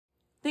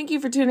Thank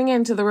you for tuning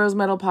in to the Rose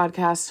Medal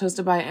Podcast,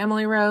 hosted by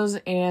Emily Rose,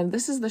 and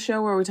this is the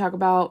show where we talk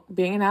about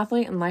being an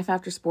athlete and life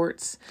after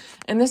sports.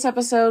 In this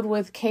episode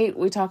with Kate,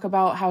 we talk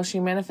about how she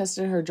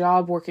manifested her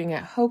job working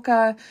at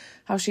Hoka,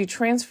 how she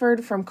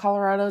transferred from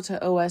Colorado to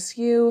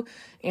OSU,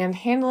 and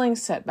handling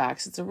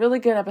setbacks. It's a really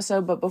good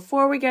episode, but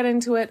before we get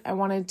into it, I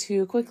wanted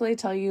to quickly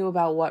tell you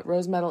about what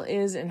Rose Medal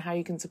is and how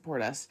you can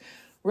support us.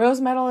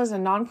 Rose Medal is a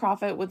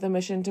nonprofit with a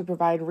mission to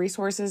provide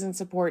resources and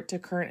support to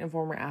current and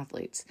former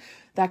athletes.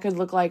 That could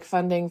look like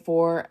funding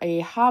for a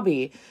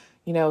hobby,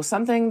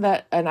 something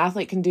that an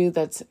athlete can do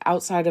that's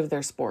outside of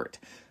their sport.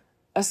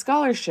 A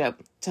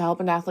scholarship to help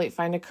an athlete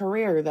find a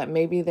career that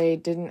maybe they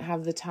didn't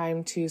have the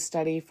time to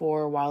study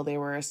for while they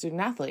were a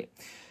student athlete.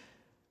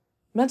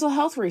 Mental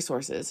health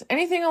resources,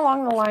 anything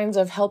along the lines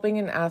of helping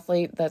an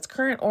athlete that's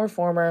current or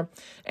former,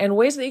 and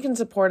ways that you can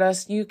support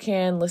us. You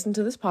can listen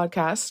to this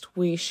podcast.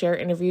 We share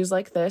interviews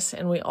like this,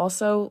 and we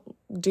also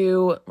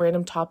do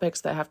random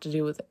topics that have to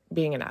do with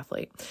being an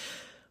athlete.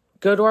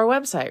 Go to our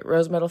website,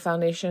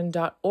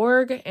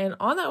 rosemedalfoundation.org, and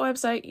on that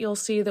website, you'll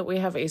see that we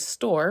have a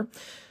store,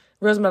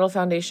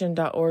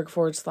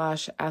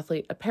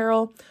 rosemedalfoundation.org/athlete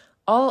apparel.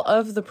 All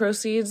of the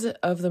proceeds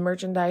of the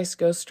merchandise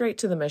go straight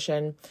to the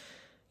mission.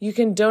 You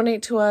can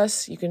donate to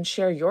us, you can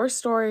share your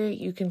story,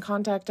 you can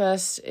contact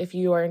us if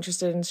you are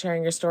interested in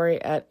sharing your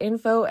story at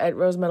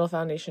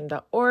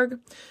info@rosemedalfoundation.org.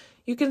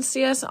 You can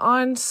see us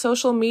on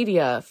social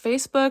media,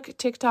 Facebook,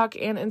 TikTok,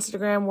 and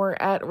Instagram. We're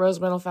at Rose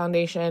Medal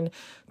Foundation.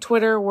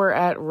 Twitter, we're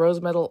at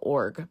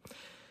rosemedal.org.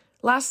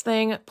 Last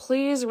thing,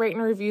 please rate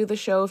and review the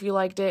show if you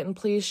liked it, and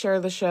please share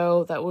the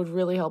show. That would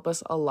really help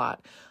us a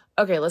lot.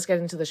 Okay, let's get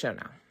into the show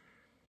now.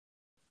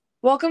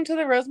 Welcome to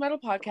the Rose Medal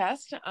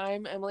Podcast.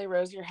 I'm Emily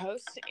Rose, your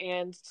host,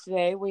 and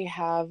today we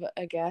have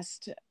a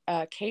guest,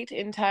 Kate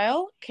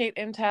Intile. Kate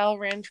Intile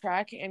ran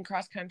track and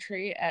cross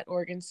country at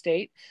Oregon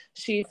State.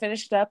 She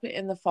finished up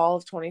in the fall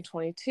of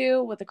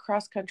 2022 with a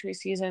cross country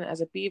season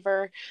as a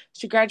Beaver.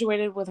 She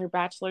graduated with her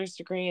bachelor's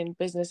degree in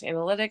business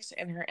analytics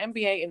and her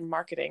MBA in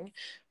marketing.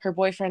 Her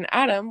boyfriend,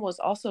 Adam, was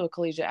also a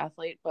collegiate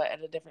athlete, but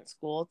at a different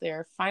school.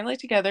 They're finally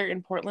together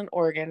in Portland,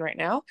 Oregon right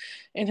now.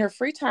 In her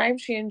free time,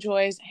 she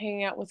enjoys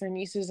hanging out with her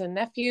nieces and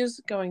nephews,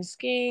 going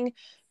skiing,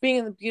 being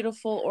in the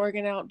beautiful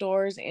Oregon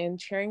outdoors, and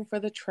cheering for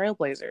the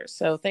Trailblazers.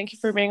 So thank you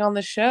for being on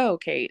the show,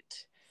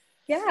 Kate.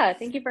 Yeah,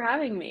 thank you for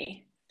having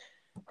me.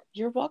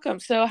 You're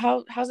welcome. So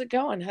how's it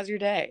going? How's your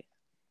day?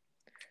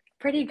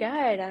 Pretty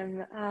good.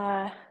 I'm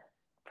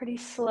pretty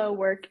slow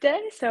work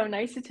day, so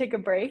nice to take a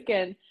break,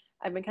 and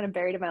I've been kind of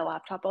buried in my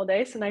laptop all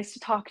day, so nice to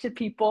talk to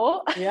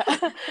people. Yeah.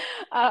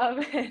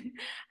 And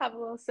have a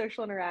little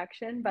social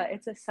interaction. But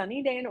it's a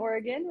sunny day in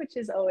Oregon, which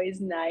is always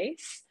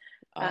nice.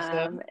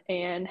 Awesome.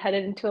 And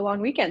headed into a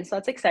long weekend, so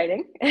that's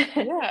exciting.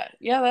 Yeah,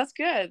 that's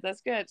good. That's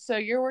good. So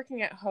you're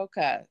working at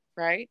Hoka,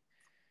 right?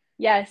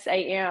 Yes, I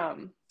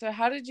am. So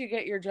how did you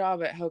get your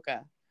job at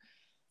Hoka?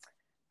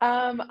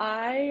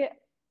 I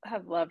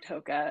have loved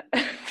Hoka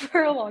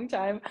for a long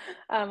time.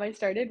 I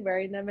started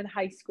wearing them in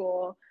high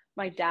school.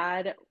 My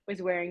dad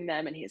was wearing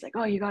them, and he's like,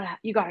 "Oh, you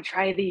gotta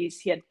try these."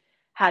 He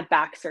had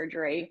back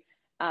surgery,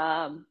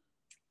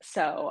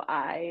 so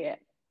I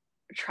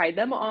tried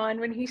them on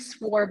when he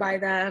swore by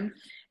them,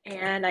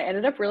 and I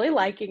ended up really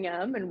liking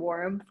them and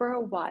wore them for a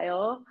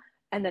while.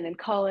 And then in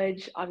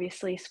college,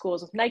 obviously,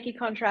 schools with Nike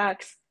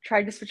contracts,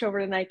 tried to switch over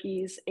to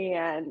Nikes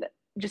and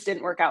just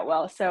didn't work out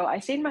well. So I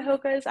stayed in my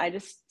Hokas. I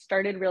just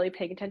started really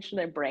paying attention to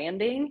their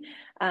branding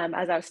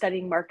as I was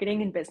studying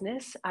marketing and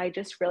business. I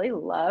just really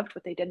loved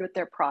what they did with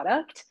their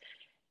product.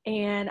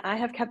 And I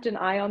have kept an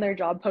eye on their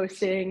job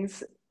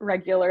postings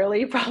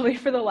regularly, probably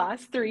for the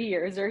last 3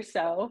 years or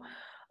so.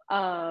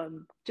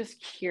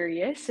 Just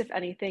curious if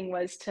anything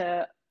was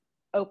to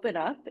open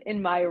up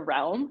in my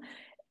realm.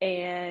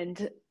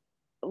 And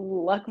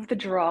luck of the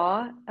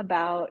draw,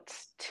 about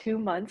 2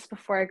 months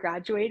before I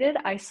graduated,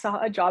 I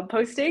saw a job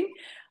posting.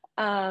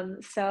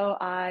 So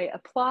I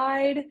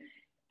applied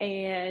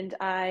and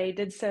I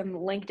did some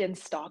LinkedIn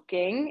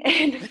stalking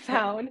and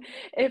found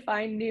if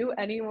I knew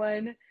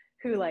anyone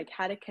who like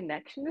had a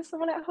connection to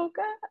someone at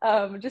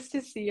Hoka, just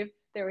to see if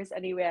there was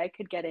any way I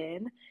could get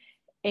in.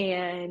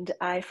 And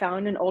I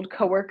found an old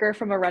coworker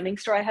from a running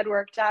store I had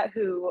worked at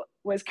who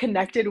was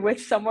connected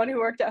with someone who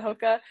worked at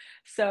Hoka.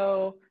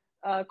 So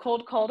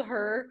cold called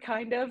her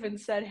kind of and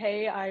said,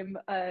 "Hey, I'm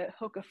a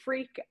Hoka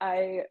freak.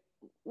 I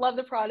love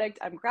the product.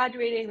 I'm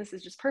graduating. This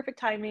is just perfect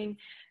timing.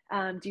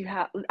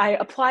 I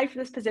applied for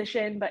this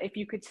position, but if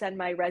you could send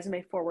my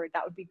resume forward,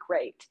 that would be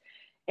great."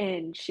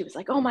 And she was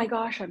like, "Oh my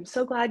gosh, I'm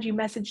so glad you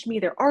messaged me.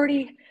 They're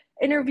already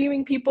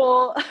interviewing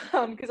people."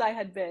 Because I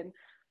had been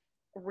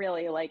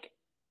really like,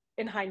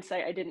 in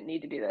hindsight, I didn't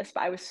need to do this,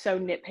 but I was so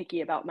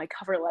nitpicky about my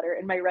cover letter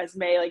and my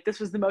resume. Like, this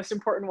was the most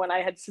important one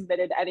I had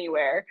submitted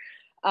anywhere.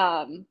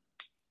 And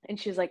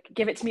she was like,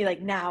 "Give it to me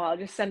like now. I'll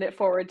just send it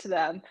forward to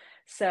them."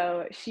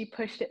 So she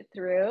pushed it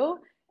through.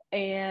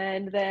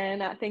 And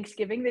then at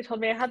Thanksgiving, they told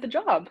me I had the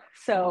job.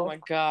 So, oh my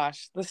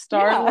gosh, the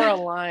stars were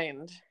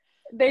aligned.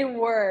 They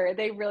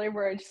really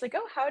were. Just like,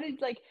 "Oh, how did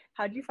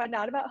you find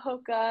out about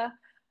Hoka?"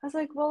 I was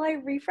like, well, I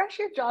refresh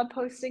your job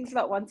postings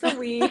about once a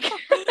week.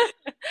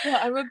 Well,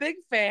 I'm a big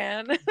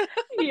fan.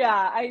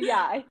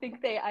 I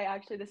think I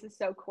actually, this is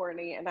so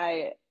corny, and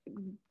I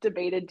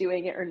debated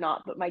doing it or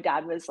not, but my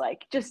dad was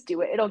like, just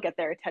do it. It'll get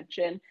their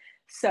attention.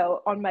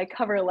 So on my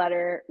cover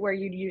letter, where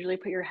you'd usually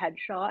put your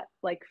headshot,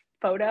 like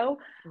photo,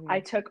 I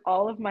Mhm. took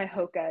all of my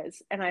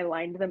Hokas and I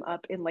lined them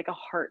up in like a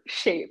heart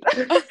shape.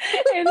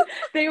 And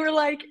they were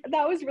like,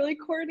 that was really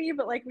corny,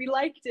 but like we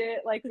liked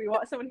it. Like we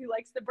want someone who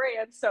likes the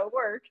brand, so it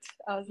worked.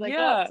 I was like,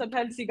 oh, Yeah.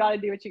 sometimes you got to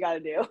do what you got to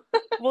do.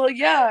 Well,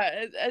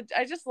 yeah,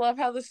 I just love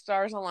how the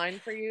stars align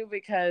for you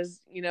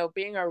because,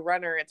 being a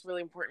runner, it's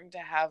really important to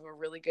have a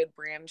really good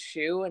brand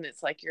shoe. And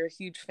it's like you're a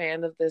huge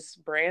fan of this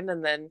brand.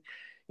 And then,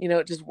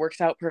 it just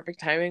works out perfect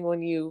timing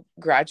when you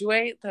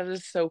graduate. That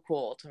is so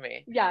cool to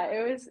me. Yeah,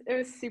 it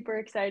was super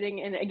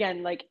exciting. And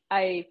again, like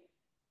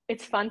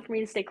it's fun for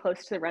me to stay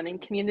close to the running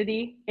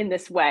community in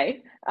this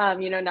way. Now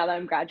that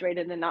I'm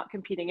graduated and not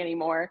competing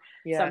anymore.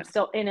 So I'm Yeah.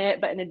 still in it,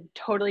 but in a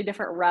totally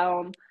different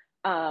realm.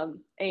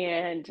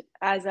 And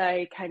as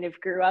I kind of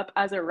grew up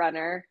as a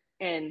runner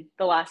in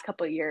the last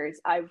couple of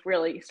years, I've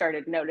really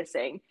started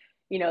noticing,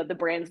 the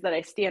brands that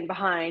I stand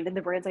behind and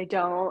the brands I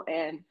don't,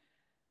 and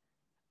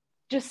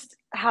just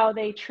how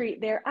they treat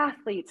their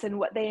athletes and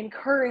what they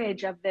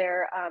encourage of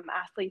their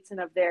athletes and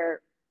of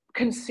their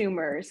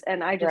consumers.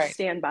 And I just Right.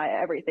 stand by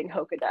everything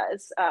Hoka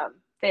does.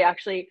 They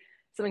actually,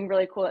 something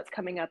really cool that's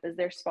coming up is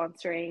they're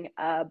sponsoring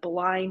a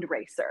blind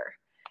racer.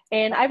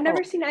 And I've Oh,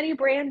 never seen any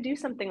brand do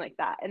something like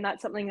that. And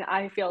that's something that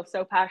I feel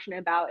so passionate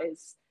about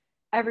is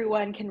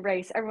everyone can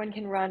race, everyone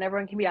can run,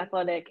 everyone can be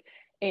athletic.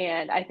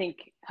 And I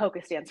think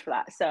Hoka stands for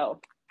that. So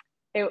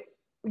it,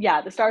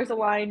 yeah, the stars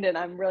aligned, and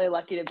I'm really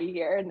lucky to be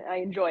here, and I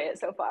enjoy it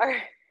so far.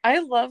 I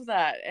love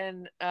that.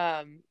 And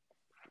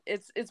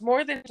it's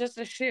more than just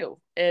a shoe.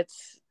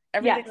 It's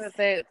everything Yes,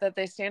 that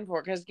they stand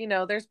for because,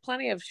 there's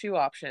plenty of shoe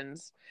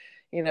options,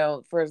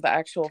 for the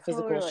actual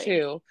physical totally.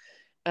 shoe.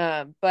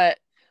 But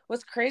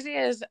what's crazy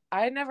is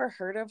I never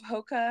heard of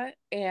Hoka,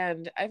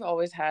 and I've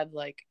always had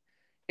like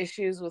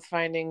issues with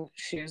finding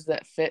shoes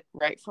that fit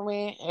right for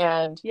me.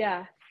 And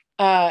Yeah,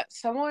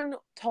 someone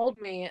told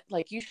me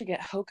like you should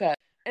get Hoka.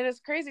 And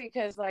it's crazy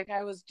because like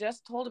I was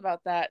just told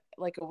about that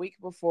like a week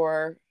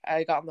before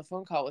I got on the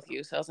phone call with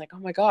you. So I was like, oh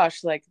my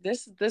gosh, like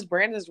this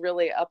brand is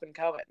really up and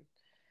coming.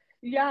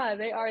 yeah,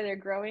 they are. They're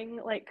growing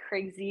like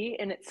crazy,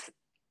 and it's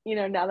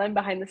now that I'm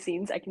behind the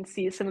scenes, I can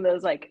see some of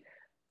those like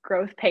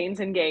growth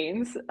pains and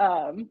gains,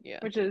 Yeah.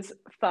 which is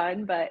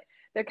fun. But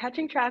they're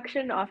catching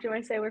traction. Often when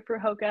I say I work for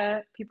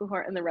Hoka, people who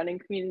aren't in the running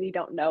community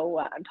don't know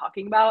what I'm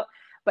talking about.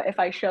 But if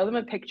I show them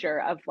a picture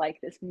of like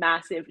this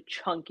massive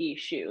chunky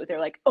shoe, they're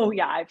like, "Oh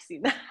yeah, I've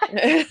seen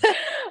that."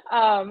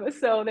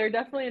 So they're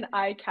definitely an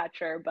eye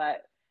catcher,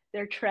 but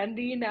they're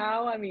trendy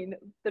now. I mean,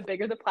 the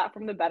bigger the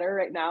platform, the better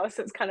right now.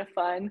 So it's kind of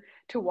fun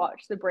to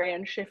watch the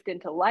brand shift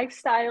into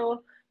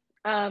lifestyle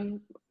um,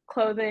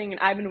 clothing.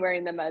 And I've been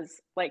wearing them as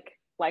like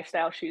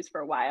lifestyle shoes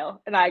for a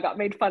while, and I got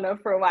made fun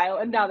of for a while,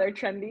 and now they're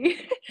trendy.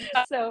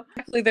 Yeah, So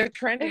exactly. They're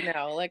trendy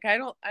now. Like I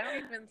don't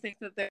even think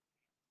that they're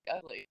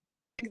ugly.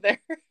 They're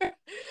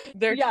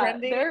they're yeah,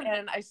 trending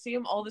and I see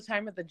them all the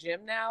time at the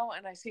gym now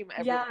and I see them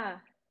everywhere.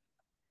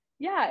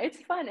 yeah, yeah, it's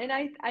fun. And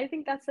I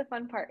think that's the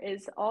fun part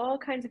is all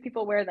kinds of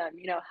people wear them.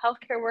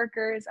 Healthcare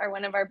workers are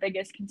one of our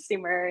biggest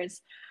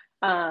consumers.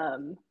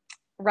 Um,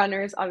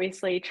 Runners,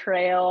 obviously,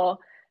 trail.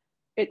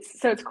 It's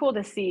cool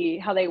to see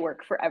how they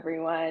work for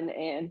everyone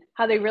and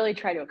how they really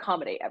try to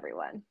accommodate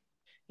everyone.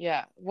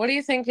 Yeah. What do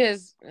you think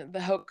is the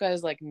Hoka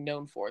is like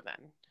known for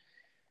then?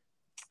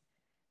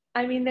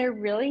 I mean, they're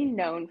really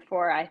known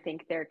for, I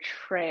think, their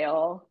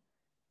trail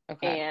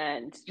Okay.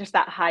 and just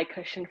that high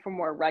cushion for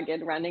more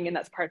rugged running. And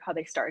that's part of how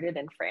they started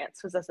in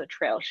France was as a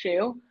trail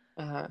shoe.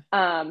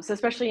 Uh-huh. So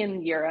especially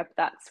in Europe,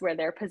 that's where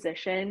they're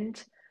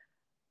positioned.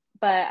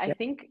 But I Yeah.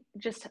 think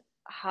just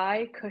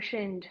high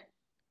cushioned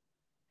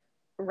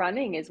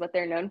running is what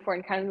they're known for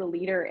and kind of the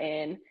leader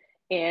in.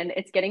 And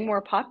it's getting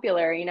more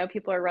popular.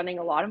 People are running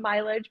a lot of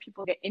mileage,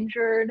 people get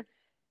injured.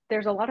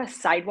 There's a lot of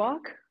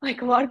sidewalk.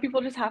 Like a lot of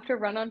people just have to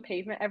run on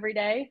pavement every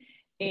day.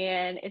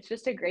 And it's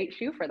just a great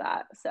shoe for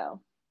that.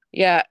 So,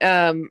 Yeah,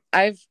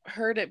 I've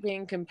heard it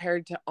being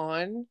compared to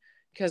On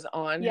because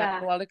On has a yeah.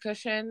 lot of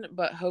cushion,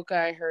 but Hoka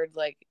I heard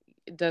like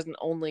it doesn't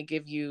only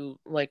give you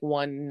like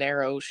one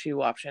narrow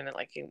shoe option,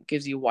 it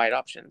gives you wide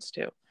options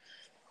too.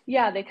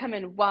 Yeah, they come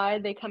in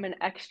wide, they come in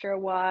extra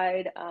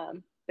wide.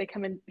 They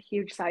come in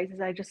huge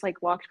sizes. I just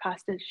like walked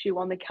past a shoe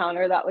on the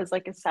counter that was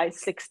like a size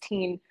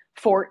 16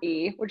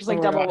 4E, which is Oh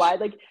like my double gosh.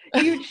 wide, like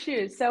huge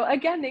shoes. So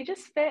again, they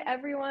just fit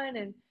everyone,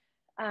 and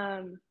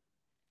um,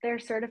 they're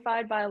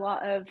certified by a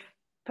lot of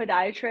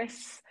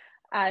podiatrists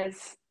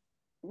as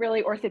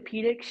really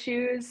orthopedic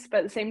shoes, but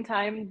at the same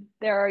time,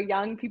 there are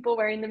young people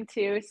wearing them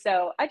too.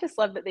 So I just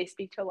love that they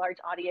speak to a large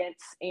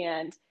audience,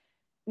 and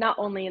not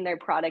only in their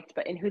product,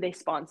 but in who they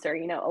sponsor.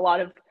 A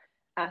lot of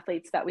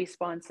athletes that we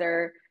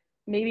sponsor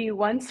maybe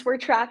once were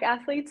track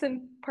athletes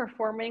and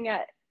performing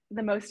at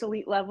the most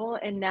elite level,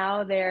 and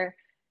now they're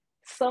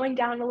slowing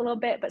down a little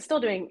bit, but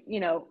still doing,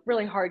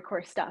 really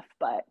hardcore stuff,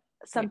 but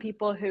some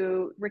people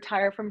who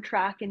retire from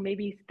track and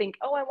maybe think,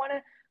 oh, I want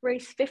to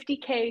race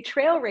 50K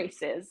trail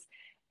races.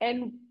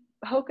 And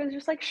Hoka's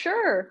just like,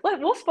 sure,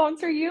 we'll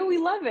sponsor you. We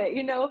love it.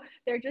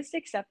 They're just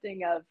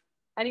accepting of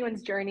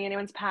anyone's journey,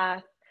 anyone's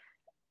path,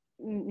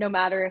 no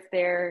matter if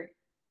they're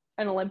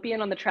an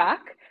Olympian on the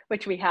track,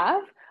 which we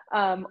have,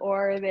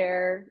 or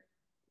they're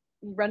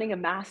running a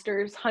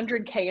Masters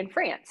 100K in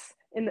France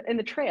in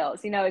the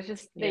trails. It's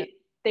just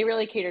they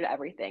really cater to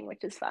everything,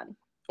 which is fun.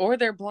 Or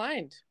they're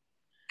blind.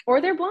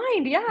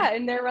 Yeah,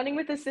 and they're running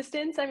with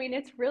assistance. I mean,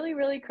 it's really,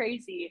 really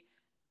crazy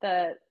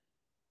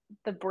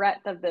the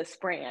breadth of this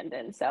brand,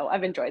 and so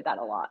I've enjoyed that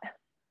a lot.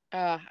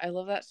 I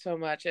love that so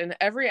much, and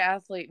every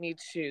athlete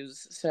needs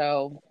shoes.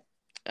 So,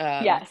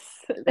 yes,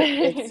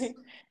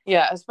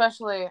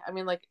 especially. I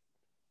mean, like,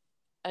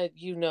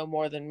 you know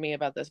more than me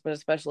about this, but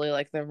especially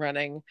like the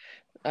running,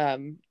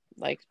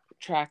 like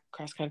track,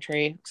 cross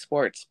country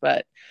sports.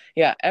 But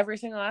yeah, every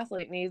single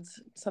athlete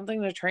needs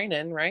something to train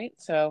in, right?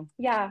 So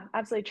yeah,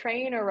 absolutely.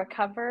 Train or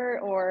recover,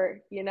 or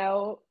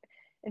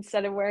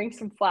instead of wearing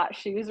some flat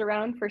shoes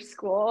around for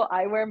school,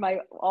 I wear my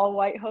all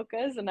white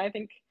Hokas, and I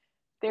think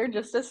they're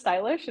just as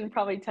stylish and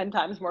probably 10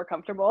 times more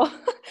comfortable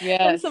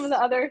than some of the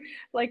other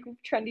like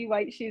trendy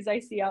white shoes I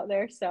see out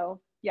there.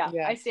 So yeah,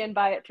 I stand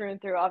by it through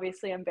and through.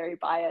 Obviously, I'm very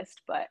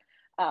biased, but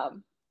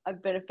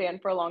I've been a fan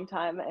for a long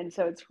time, and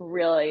so it's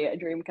really a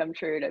dream come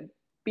true to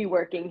be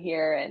working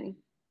here and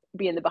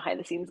be in the behind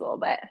the scenes a little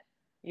bit.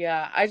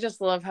 Yeah, I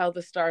just love how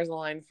the stars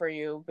aligned for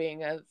you,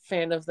 being a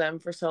fan of them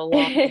for so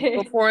long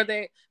before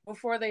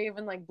they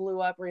even like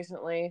blew up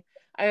recently.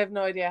 I have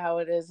no idea how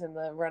it is in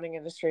the running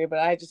industry, but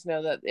I just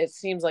know that it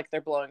seems like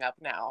they're blowing up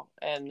now,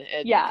 and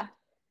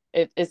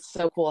it's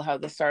so cool how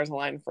the stars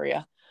align for you.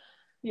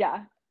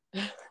 Yeah.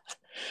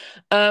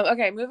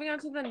 Okay, moving on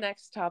to the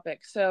next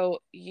topic. So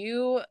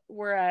you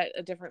were at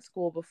a different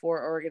school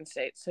before Oregon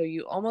State, so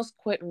you almost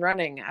quit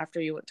running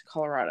after you went to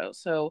Colorado.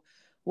 So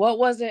what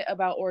was it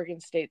about Oregon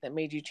State that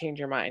made you change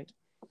your mind?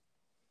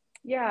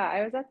 Yeah,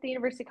 I was at the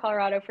University of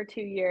Colorado for 2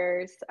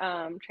 years,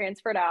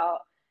 transferred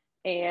out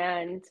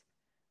and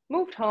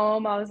moved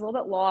home. I was a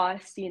little bit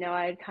lost.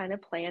 I had kind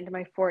of planned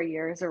my 4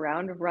 years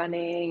around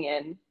running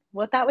and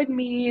what that would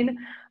mean.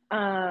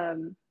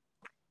 And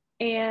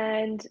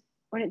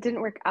when it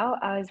didn't work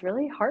out, I was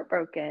really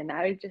heartbroken.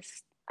 I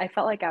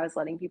felt like I was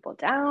letting people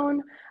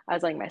down. I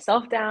was letting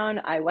myself down.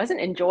 I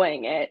wasn't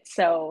enjoying it.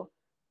 So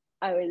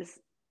I was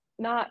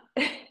not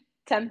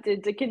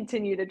tempted to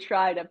continue to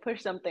try to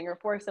push something or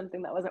force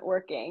something that wasn't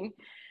working.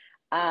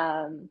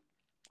 Um,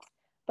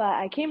 but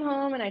I came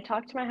home and I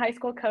talked to my high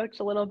school coach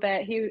a little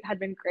bit. He had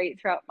been great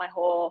throughout my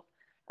whole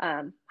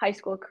high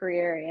school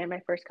career and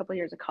my first couple of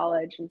years of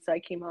college. And so I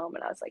came home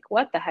and I was like,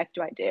 what the heck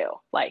do I do?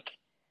 Like,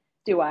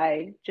 do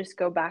I just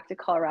go back to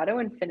Colorado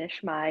and finish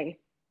my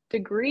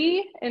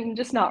degree and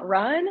just not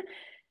run?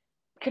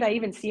 Could I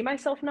even see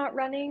myself not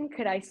running?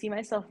 Could I see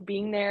myself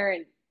being there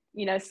and,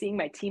 seeing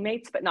my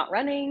teammates but not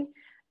running?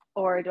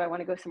 Or do I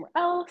want to go somewhere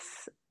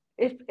else?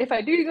 If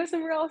I do go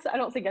somewhere else, I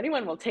don't think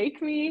anyone will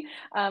take me.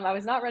 I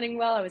was not running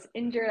well. I was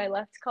injured. I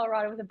left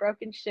Colorado with a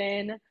broken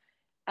shin.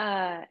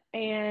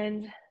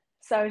 And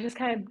so I was just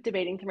kind of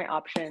debating through my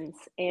options.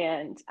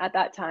 And at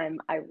that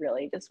time, I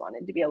really just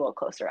wanted to be a little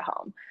closer at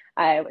home.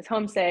 I was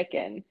homesick,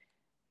 and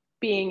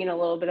being in a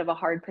little bit of a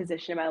hard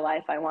position in my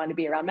life, I wanted to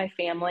be around my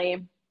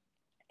family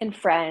and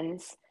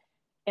friends.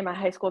 And my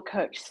high school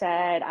coach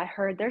said, I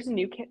heard there's a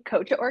new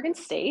coach at Oregon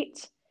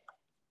State,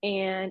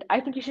 and I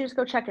think you should just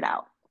go check it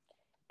out.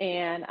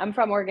 And I'm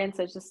from Oregon,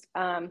 so it's just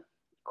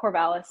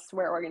Corvallis,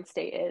 where Oregon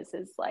State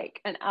is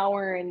like an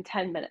hour and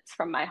 10 minutes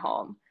from my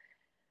home.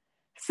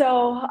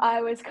 So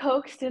I was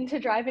coaxed into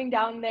driving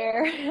down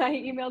there. I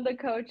emailed the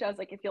coach. I was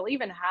like, if you'll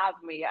even have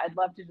me, I'd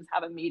love to just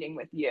have a meeting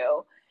with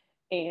you.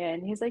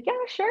 And he's like, yeah,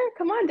 sure.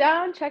 Come on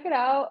down, check it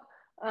out.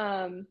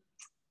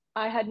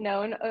 I had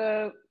known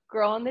a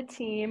girl on the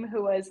team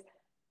who was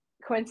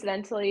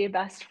coincidentally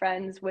best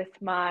friends with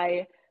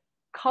my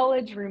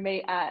college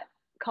roommate at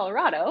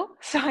Colorado.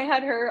 So I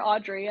had her,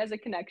 Audrey, as a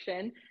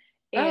connection.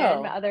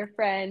 And my other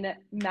friend,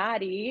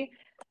 Maddie,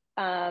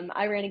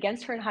 I ran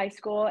against her in high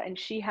school, and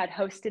she had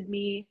hosted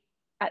me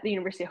at the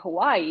University of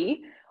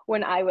Hawaii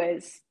when I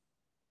was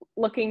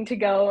looking to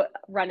go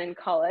run in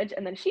college.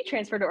 And then she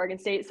transferred to Oregon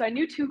State. So I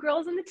knew two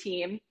girls on the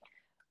team,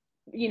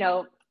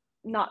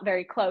 not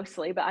very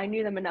closely, but I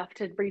knew them enough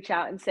to reach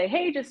out and say,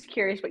 hey, just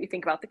curious what you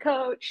think about the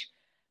coach,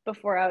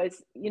 before I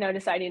was,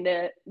 deciding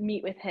to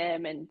meet with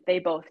him. And they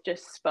both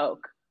just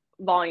spoke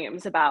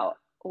volumes about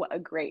what a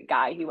great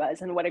guy he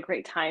was and what a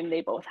great time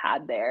they both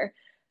had there.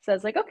 So I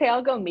was like, okay,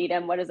 I'll go meet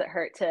him. What does it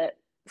hurt to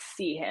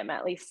see him,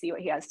 at least see what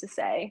he has to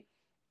say?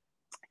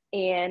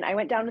 And I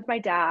went down with my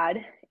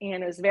dad,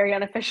 and it was very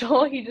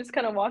unofficial. He just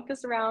kind of walked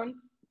us around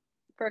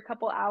for a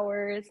couple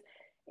hours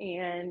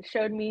and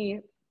showed me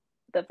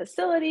the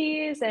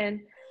facilities and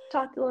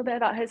talked a little bit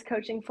about his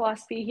coaching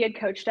philosophy. He had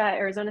coached at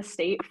Arizona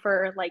State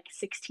for like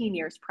 16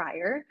 years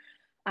prior,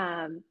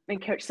 and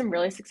coached some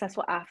really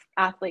successful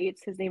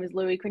athletes. His name is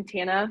Louis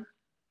Quintana.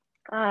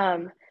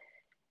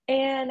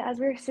 And as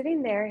we were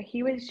sitting there,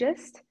 he was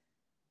just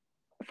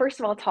first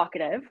of all,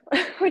 talkative,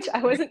 which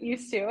I wasn't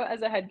used to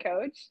as a head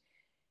coach.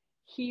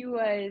 He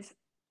was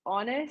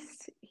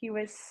honest. He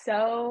was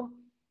so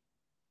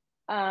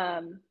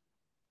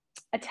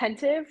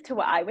attentive to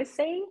what I was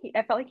saying.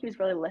 I felt like he was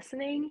really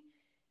listening.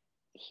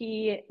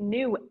 He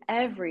knew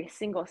every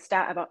single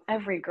stat about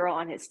every girl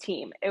on his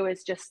team. It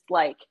was just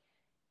like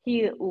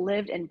he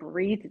lived and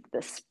breathed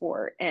the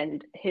sport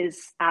and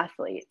his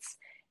athletes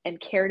and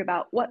cared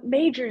about what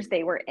majors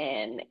they were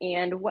in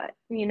and what,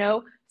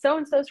 so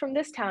and so's from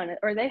this town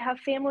or they have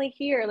family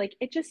here. Like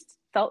it just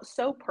felt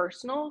so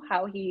personal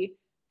how he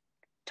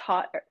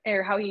taught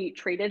or how he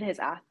treated his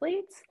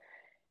athletes.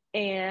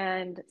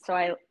 And so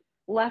I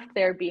left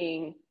there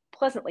being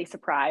pleasantly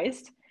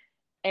surprised.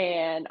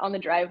 And on the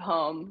drive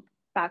home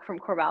back from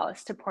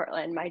Corvallis to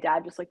Portland, my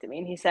dad just looked at me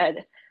and he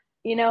said,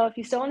 if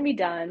you still want to be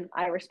done,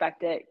 I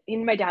respect it.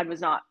 And my dad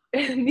was not,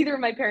 neither of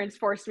my parents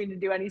forced me to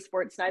do any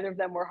sports. Neither of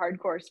them were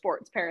hardcore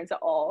sports parents at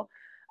all.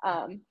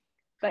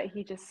 But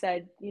he just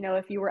said,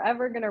 if you were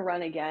ever going to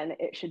run again,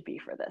 it should be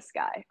for this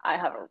guy. I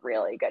have a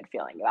really good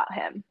feeling about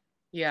him.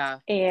 Yeah.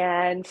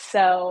 And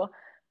so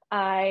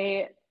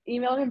I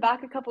emailed him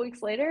back a couple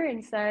weeks later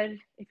and said,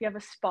 if you have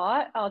a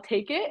spot, I'll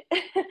take it.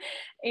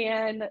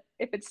 And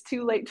if it's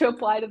too late to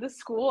apply to the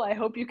school, I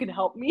hope you can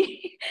help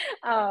me.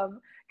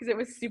 Because it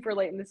was super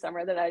late in the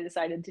summer that I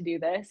decided to do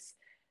this.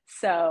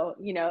 So,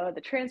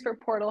 the transfer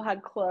portal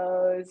had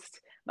closed.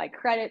 My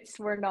credits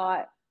were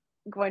not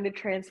going to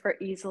transfer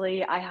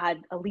easily. I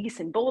had a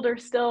lease in Boulder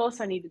still,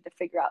 so I needed to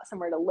figure out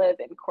somewhere to live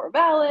in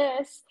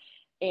Corvallis.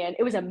 And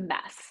it was a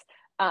mess.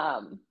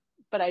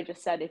 But I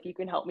just said, if you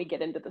can help me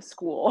get into the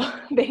school,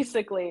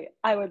 basically,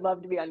 I would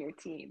love to be on your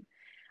team.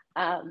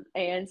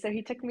 And so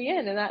he took me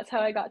in, and that's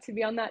how I got to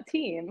be on that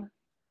team.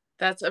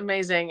 That's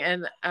amazing.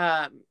 And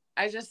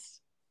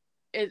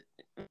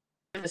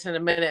this in a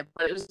minute,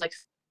 but it was like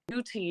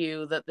new to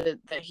you that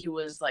he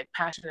was like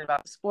passionate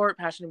about the sport,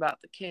 passionate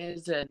about the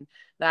kids and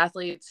the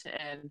athletes,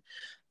 and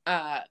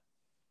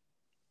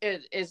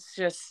it's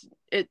just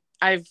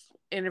I've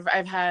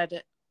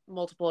had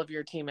multiple of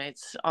your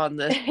teammates on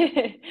this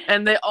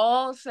and they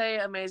all say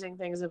amazing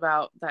things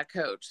about that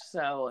coach,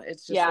 so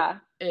it's just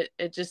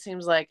it just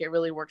seems like it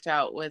really worked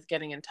out with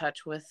getting in touch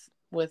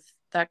with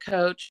that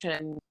coach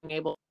and being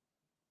able to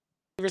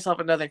give yourself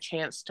another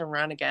chance to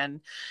run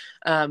again.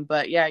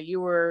 But yeah, you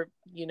were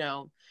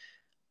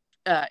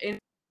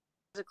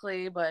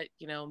physically, but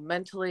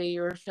mentally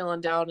you were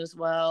feeling down as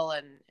well,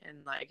 and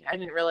like I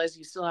didn't realize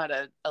you still had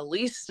a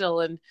lease still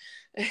in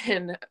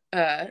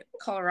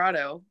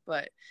Colorado,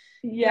 but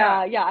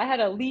yeah, I had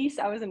a lease.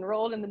 I was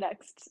enrolled in the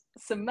next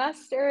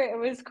semester. It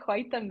was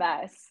quite the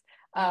mess.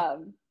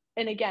 And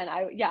again,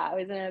 I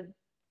was in a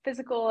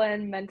physical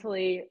and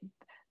mentally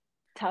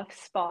tough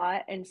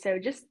spot. And so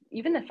just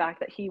even the fact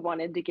that he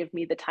wanted to give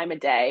me the time of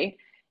day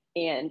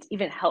and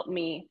even help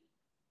me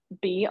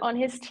be on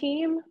his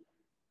team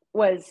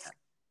was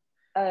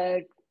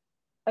a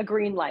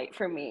green light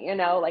for me.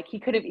 Like he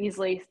could have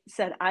easily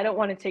said, I don't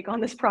want to take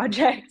on this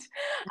project.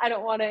 I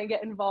don't want to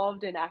get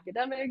involved in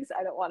academics.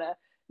 I don't want to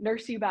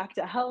nurse you back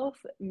to health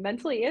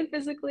mentally and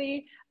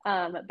physically.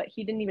 But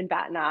he didn't even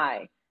bat an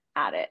eye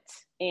at it.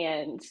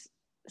 And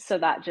so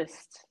that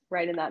just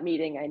right in that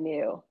meeting, I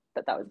knew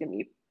that was going to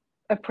be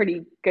a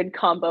pretty good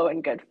combo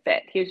and good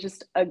fit. He was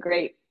just a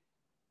great,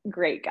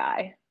 great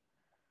guy.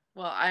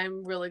 Well,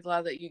 I'm really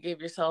glad that you gave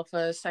yourself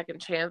a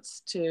second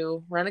chance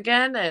to run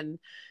again. And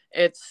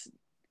it's,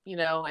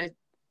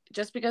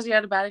 just because you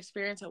had a bad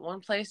experience at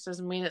one place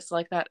doesn't mean it's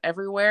like that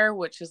everywhere,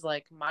 which is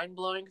like mind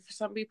blowing for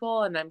some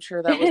people. And I'm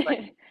sure that was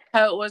like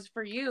how it was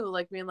for you,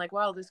 like being like,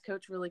 wow, this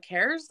coach really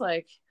cares.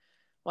 Like,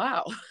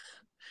 wow.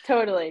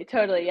 Totally.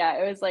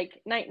 Yeah. It was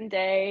like night and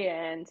day.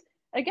 And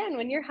again,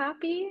 when you're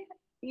happy,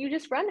 you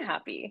just run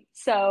happy.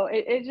 So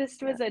it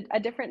just was a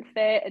different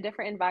fit, a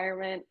different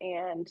environment.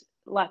 And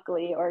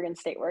luckily Oregon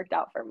State worked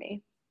out for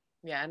me.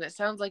 Yeah. And it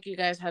sounds like you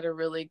guys had a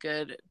really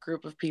good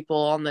group of people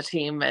on the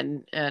team,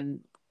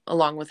 and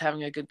along with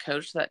having a good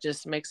coach, that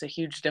just makes a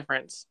huge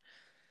difference.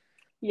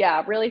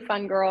 Yeah. Really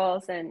fun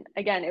girls. And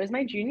again, it was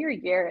my junior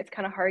year. It's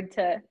kind of hard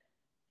to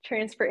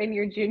transfer in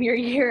your junior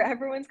year.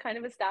 Everyone's kind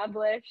of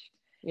established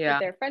with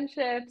their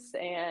friendships,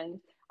 and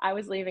I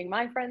was leaving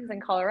my friends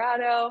in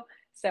Colorado.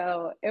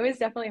 So it was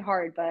definitely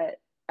hard, but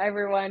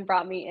everyone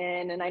brought me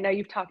in. And I know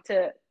you've talked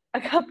to a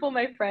couple of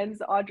my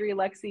friends, Audrey,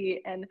 Lexi,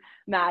 and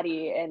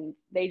Maddie, and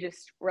they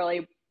just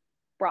really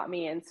brought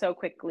me in so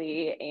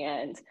quickly.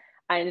 And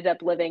I ended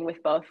up living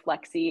with both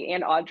Lexi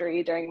and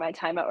Audrey during my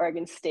time at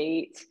Oregon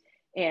State,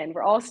 and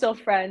we're all still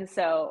friends.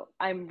 So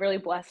I'm really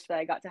blessed that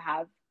I got to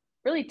have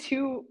really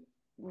two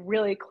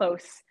really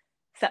close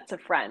sets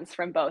of friends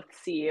from both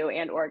CU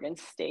and Oregon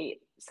State.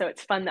 So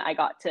it's fun that I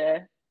got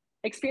to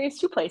experience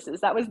two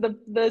places. That was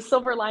the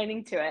silver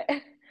lining to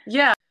it.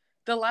 Yeah.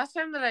 The last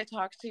time that I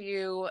talked to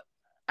you,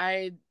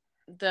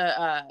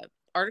 the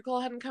article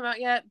hadn't come out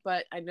yet,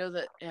 but I know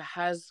that it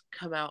has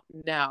come out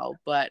now.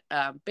 But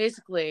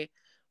basically,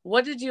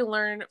 what did you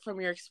learn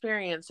from your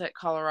experience at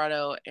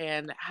Colorado,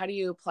 and how do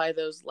you apply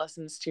those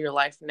lessons to your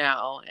life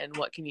now? And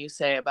what can you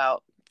say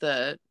about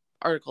the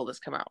article that's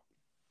come out.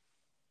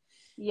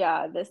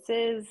 Yeah, this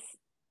is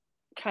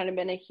kind of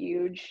been a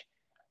huge,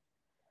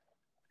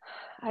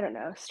 I don't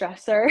know,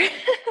 stressor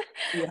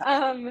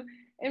Yeah.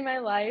 in my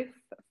life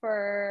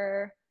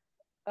for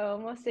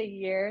almost a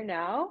year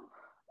now.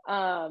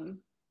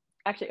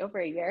 Actually over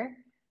a year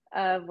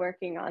of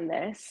working on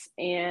this,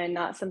 and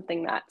not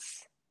something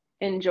that's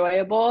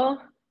enjoyable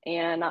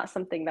and not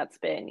something that's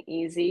been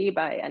easy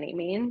by any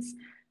means,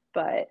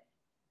 but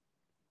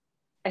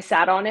I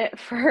sat on it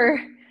for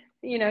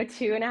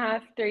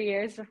 2.5, 3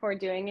 years before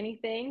doing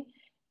anything,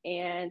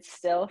 and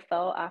still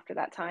felt after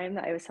that time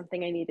that it was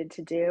something I needed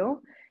to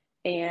do.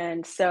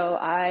 And so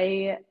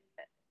I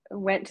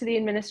went to the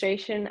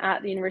administration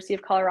at the University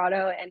of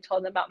Colorado and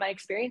told them about my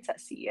experience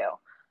at CU.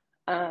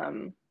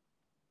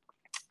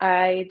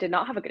 I did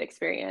not have a good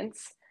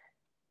experience.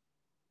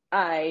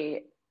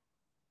 I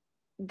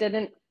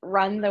didn't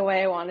run the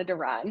way I wanted to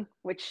run,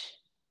 which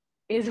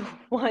is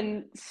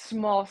one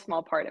small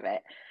part of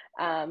it.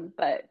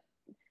 But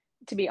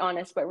to be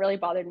honest, what really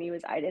bothered me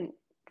was I didn't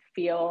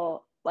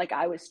feel like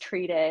I was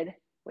treated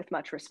with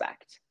much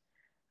respect,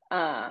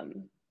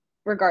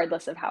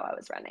 regardless of how I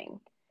was running.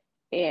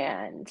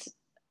 And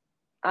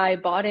I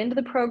bought into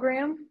the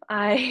program.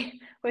 I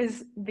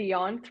was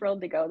beyond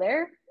thrilled to go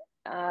there.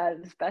 It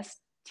was the best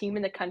team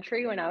in the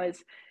country when I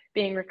was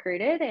being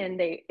recruited, and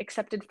they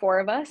accepted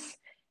 4 of us.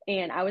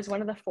 And I was one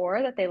of the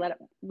 4 that they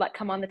let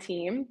come on the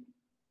team.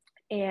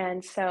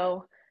 And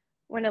so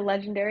when a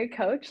legendary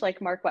coach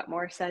like Mark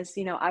Wetmore says,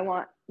 I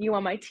want you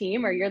on my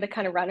team, or you're the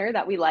kind of runner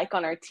that we like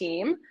on our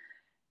team,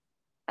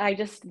 I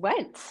just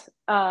went,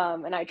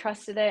 and I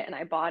trusted it and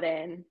I bought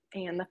in.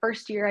 And the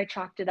first year I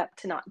chalked it up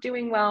to not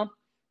doing well.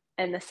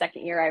 And the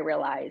second year I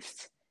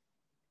realized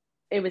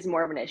it was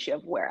more of an issue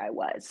of where I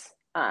was,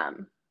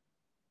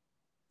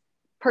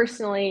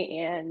 personally,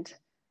 and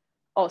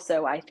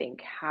also I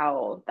think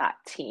how that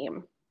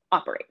team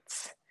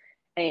operates.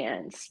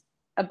 And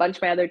a bunch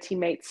of my other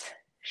teammates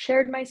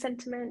shared my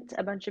sentiment.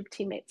 A bunch of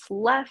teammates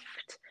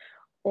left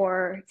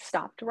or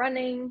stopped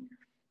running.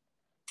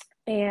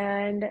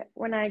 And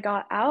when I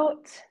got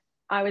out,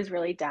 I was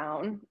really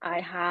down.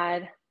 I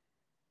had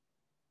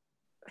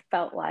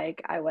felt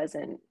like I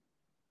wasn't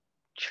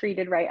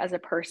treated right as a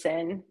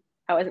person.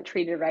 I wasn't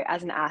treated right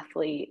as an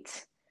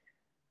athlete.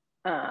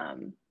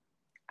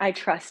 I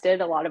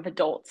trusted a lot of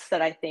adults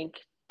that I think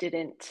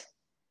didn't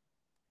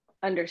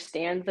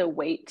understand the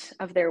weight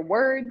of their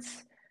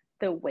words,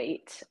 the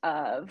weight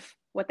of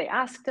what they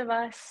asked of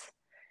us.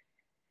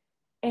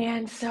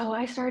 And so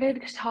I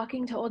started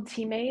talking to old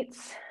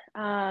teammates,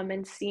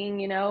 and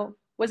seeing,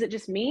 was it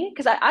just me?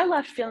 Because I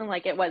left feeling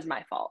like it was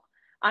my fault.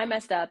 I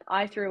messed up.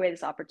 I threw away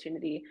this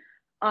opportunity.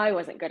 I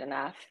wasn't good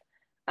enough.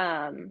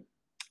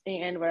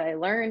 And what I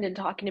learned in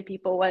talking to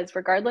people was,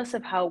 regardless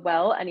of how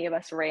well any of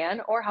us ran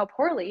or how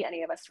poorly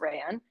any of us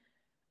ran,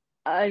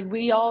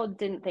 we all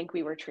didn't think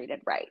we were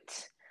treated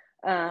right.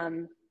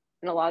 And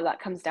a lot of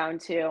that comes down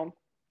to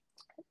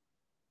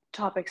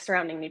topics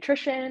surrounding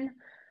nutrition.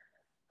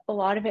 A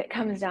lot of it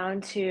comes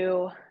down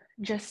to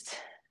just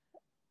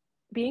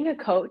being a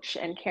coach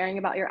and caring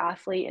about your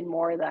athlete and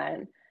more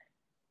than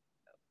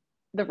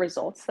the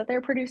results that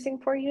they're producing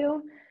for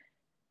you.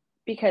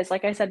 Because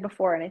like I said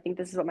before, and I think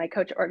this is what my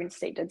coach at Oregon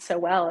State did so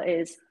well,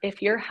 is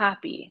if you're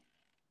happy,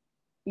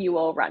 you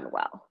will run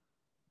well.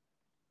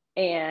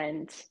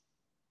 And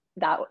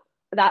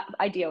that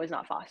idea was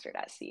not fostered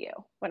at CU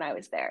when I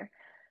was there.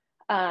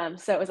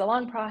 So it was a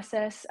long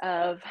process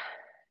of,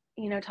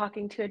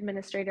 talking to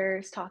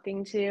administrators,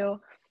 talking to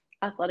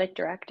athletic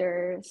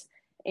directors.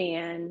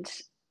 And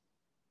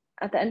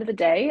at the end of the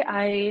day,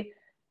 I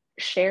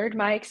shared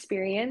my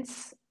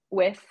experience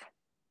with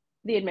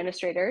the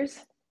administrators.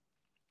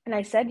 And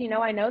I said,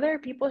 I know there are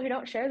people who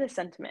don't share this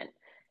sentiment.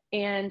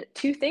 And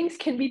 2 things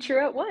can be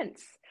true at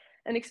once.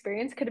 An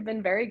experience could have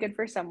been very good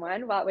for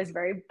someone while it was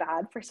very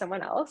bad for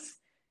someone else.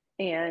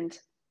 And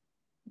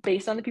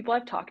based on the people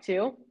I've talked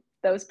to,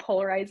 those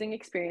polarizing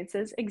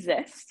experiences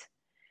exist.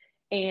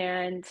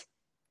 And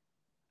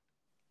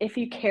if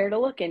you care to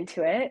look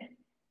into it,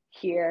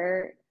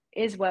 here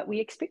is what we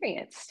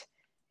experienced.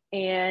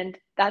 And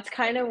that's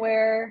kind of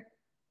where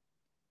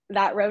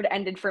that road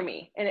ended for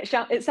me. And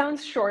it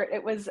sounds short.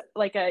 It was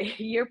like a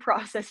year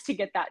process to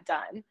get that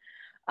done.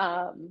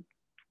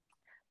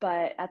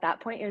 But at that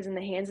point, it was in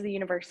the hands of the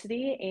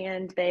university,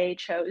 and they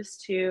chose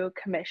to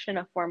commission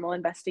a formal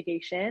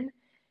investigation.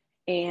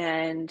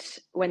 And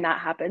when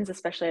that happens,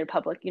 especially at a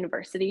public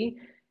university,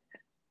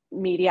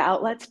 media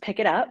outlets pick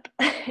it up,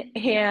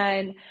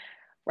 and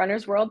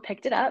Runner's World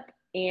picked it up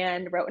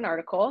and wrote an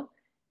article.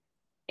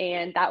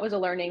 And that was a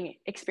learning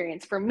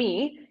experience for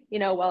me,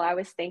 while I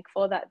was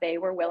thankful that they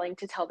were willing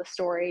to tell the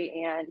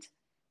story.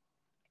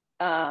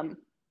 And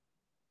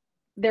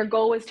their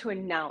goal was to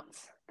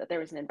announce that there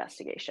was an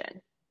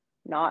investigation,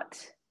 not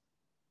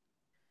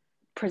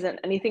present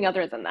anything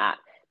other than that,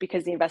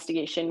 because the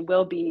investigation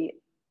will be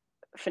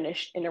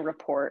finished in a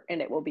report and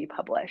it will be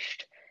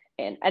published,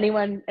 and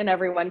anyone and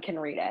everyone can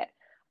read it.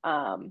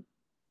 So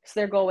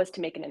their goal was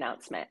to make an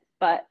announcement,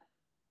 but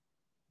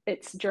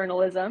it's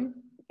journalism,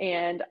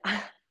 and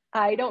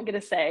I don't get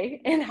a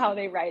say in how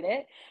they write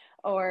it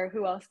or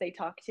who else they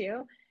talk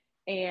to.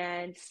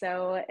 And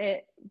so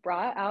it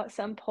brought out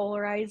some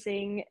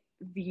polarizing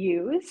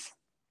views,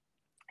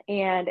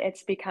 and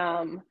it's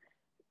become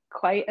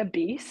quite a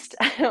beast.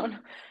 I don't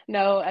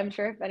know. I'm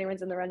sure if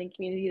anyone's in the running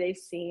community, they've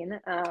seen.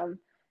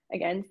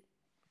 Again,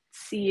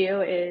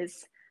 CU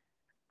is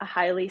a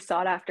highly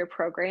sought after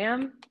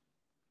program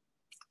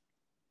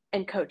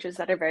and coaches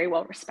that are very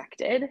well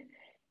respected.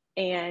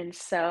 And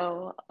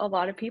so a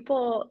lot of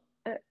people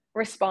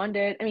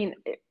responded. I mean,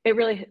 it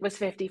really was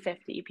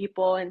 50-50.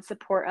 People in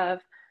support of,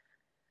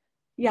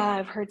 yeah,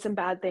 I've heard some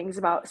bad things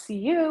about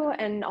CU,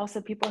 and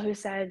also people who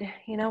said,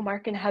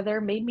 Mark and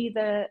Heather made me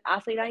the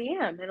athlete I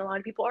am. And a lot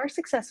of people are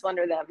successful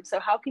under them. So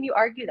how can you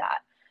argue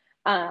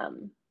that?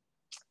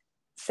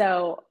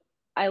 So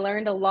I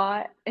learned a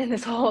lot in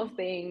this whole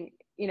thing,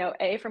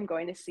 from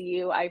going to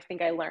CU. I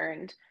think I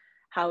learned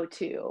how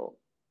to,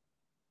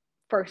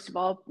 first of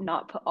all,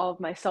 not put all of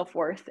my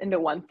self-worth into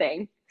one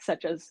thing,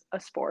 such as a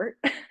sport,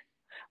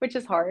 which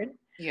is hard.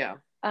 Yeah.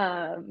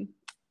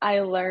 I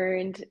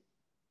learned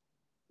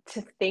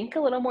to think a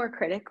little more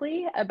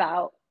critically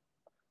about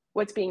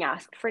what's being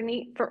asked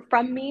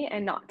from me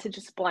and not to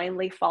just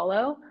blindly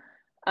follow.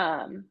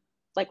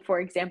 Like,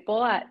 for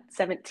example, at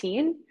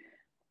 17,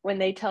 when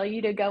they tell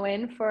you to go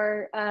in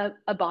for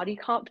a body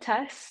comp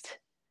test,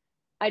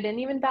 I didn't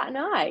even bat an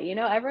eye.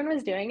 Everyone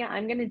was doing it.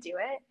 I'm going to do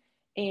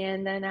it.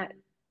 And then at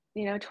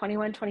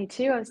 21,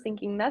 22, I was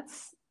thinking that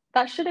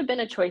should have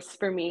been a choice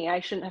for me. I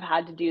shouldn't have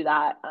had to do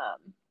that.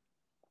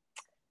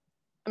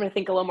 I'm going to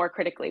think a little more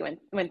critically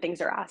when things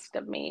are asked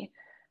of me.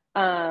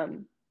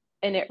 And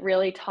it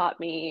really taught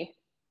me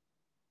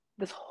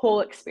this whole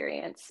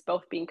experience,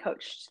 both being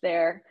coached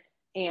there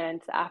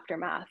and the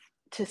aftermath,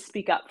 to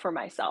speak up for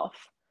myself.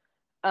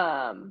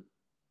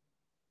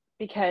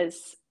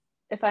 Because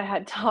if I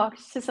had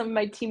talked to some of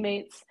my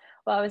teammates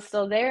while I was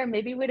still there,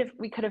 maybe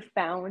we could have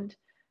found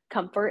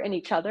comfort in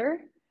each other,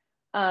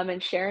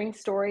 and sharing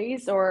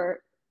stories, or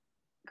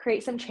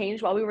create some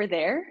change while we were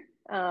there.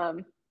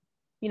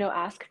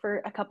 Ask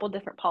for a couple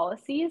different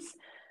policies,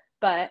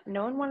 but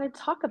no one wanted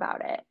to talk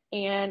about it.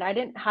 And I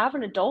didn't have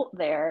an adult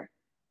there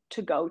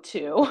to go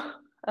to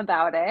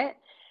about it.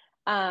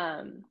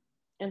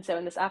 And so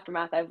in this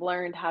aftermath, I've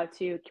learned how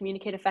to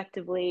communicate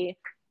effectively,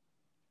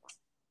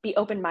 be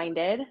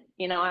open-minded.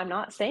 I'm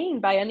not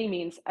saying by any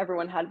means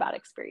everyone had a bad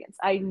experience.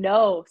 I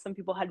know some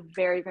people had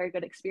very, very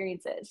good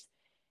experiences.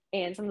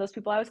 And some of those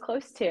people I was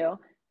close to,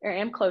 or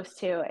am close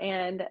to,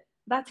 and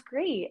that's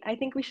great. I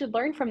think we should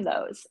learn from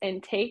those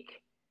and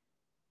take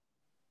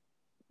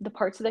the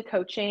parts of the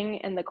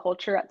coaching and the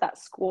culture at that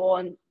school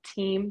and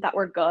team that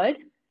were good,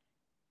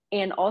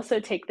 and also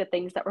take the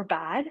things that were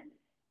bad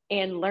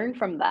and learn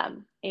from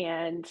them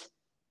and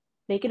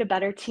make it a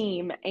better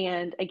team.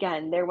 And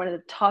again, they're one of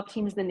the top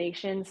teams in the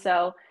nation.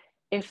 So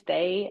if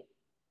they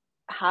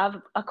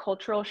have a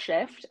cultural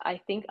shift, I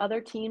think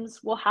other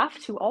teams will have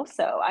to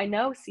also. I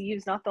know CU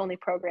is not the only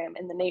program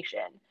in the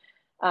nation.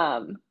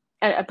 And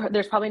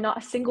there's probably not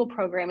a single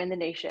program in the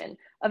nation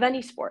of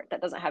any sport that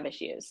doesn't have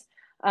issues.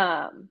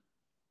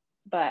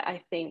 But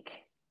I think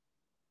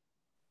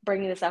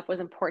bringing this up was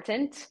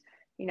important.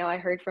 I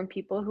heard from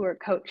people who were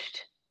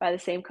coached by the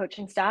same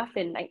coaching staff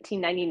in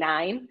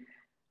 1999,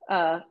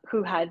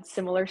 who had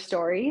similar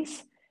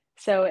stories.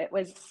 So it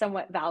was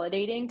somewhat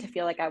validating to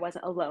feel like I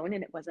wasn't alone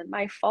and it wasn't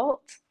my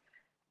fault.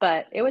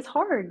 But it was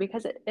hard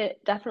because it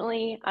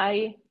definitely,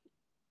 I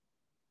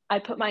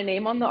put my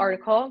name on the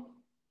article,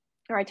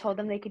 or I told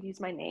them they could use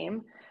my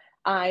name.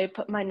 I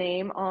put my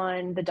name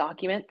on the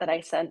document that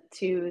I sent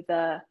to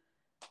the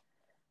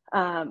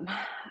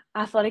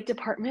athletic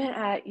department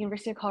at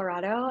University of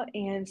Colorado.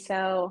 And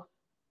so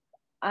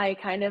I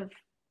kind of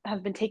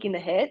have been taking the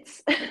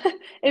hits,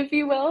 if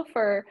you will,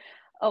 for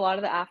a lot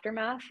of the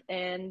aftermath.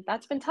 And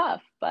that's been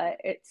tough, but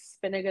it's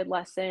been a good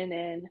lesson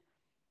in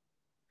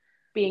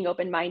being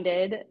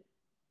open-minded,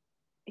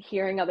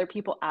 hearing other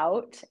people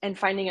out, and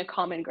finding a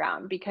common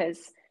ground. Because,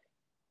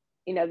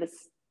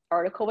 this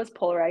article was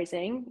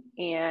polarizing,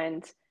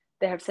 and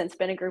there have since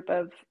been a group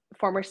of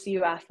former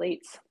CU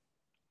athletes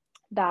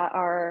that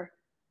are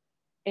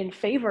in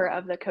favor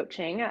of the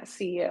coaching at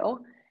CU.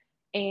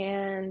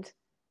 And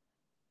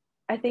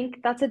I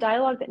think that's a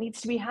dialogue that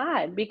needs to be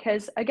had,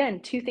 because again,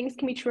 two things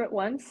can be true at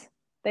once.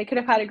 They could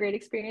have had a great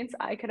experience.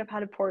 I could have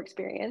had a poor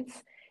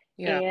experience.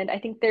 Yeah. And I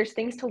think there's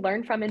things to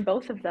learn from in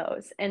both of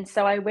those. And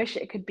so I wish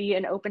it could be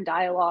an open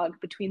dialogue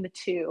between the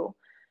two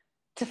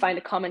to find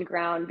a common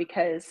ground,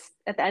 because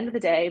at the end of the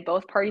day,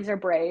 both parties are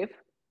brave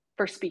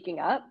for speaking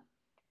up.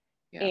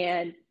 Yeah.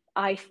 And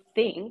I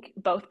think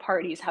both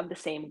parties have the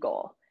same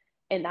goal,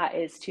 and that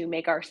is to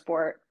make our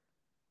sport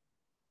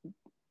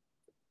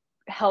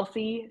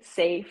healthy,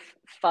 safe,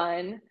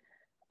 fun,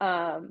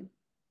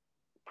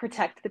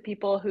 protect the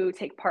people who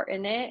take part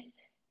in it.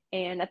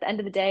 And at the end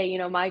of the day,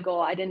 my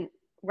goal, I didn't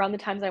run the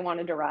times I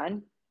wanted to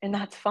run, and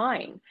that's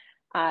fine.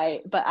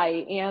 But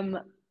I am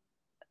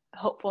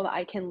hopeful that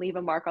I can leave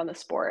a mark on the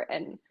sport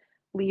and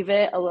leave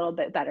it a little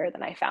bit better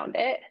than I found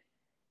it.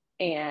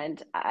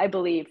 And I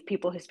believe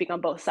people who speak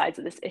on both sides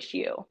of this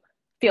issue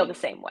feel the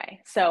same way.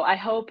 So I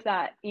hope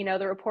that,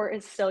 the report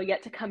is still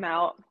yet to come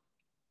out.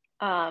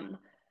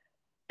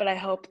 But I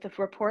hope the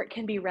report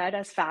can be read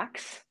as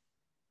facts,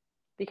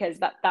 because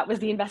that was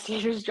the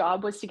investigator's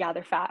job, was to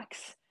gather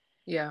facts.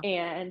 Yeah.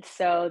 And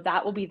so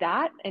that will be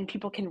that, and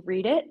people can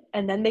read it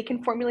and then they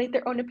can formulate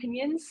their own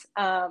opinions.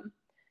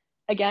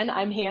 Again,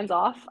 I'm hands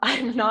off.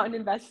 I'm not an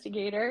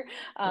investigator.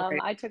 Right.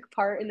 I took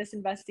part in this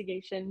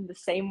investigation the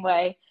same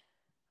way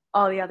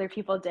all the other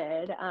people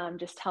did,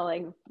 just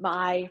telling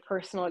my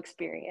personal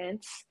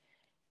experience.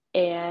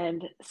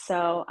 And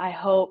so I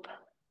hope,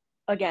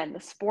 again, the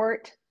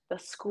sport, the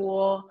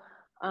school,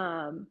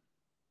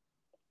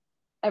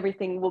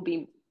 everything will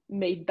be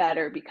made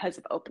better because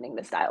of opening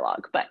this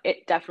dialogue. But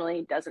it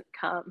definitely doesn't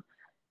come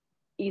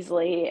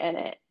easily, and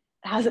it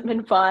hasn't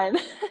been fun.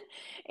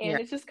 Yeah. And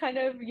it's just kind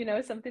of,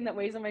 something that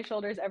weighs on my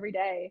shoulders every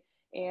day.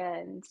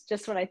 And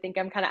just when I think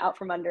I'm kind of out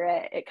from under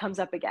it, it comes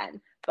up again.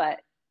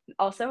 But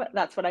also,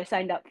 that's what I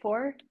signed up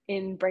for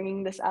in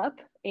bringing this up.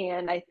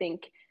 And I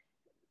think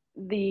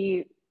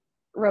the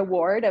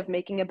reward of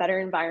making a better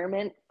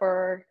environment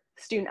for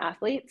student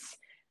athletes,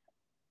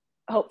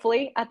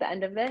 hopefully at the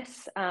end of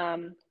this,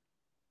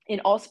 in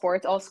all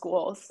sports, all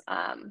schools,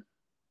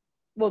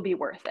 will be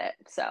worth it.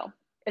 So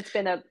it's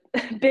been a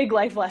big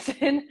life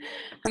lesson.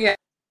 Yeah.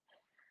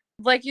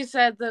 Like you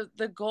said,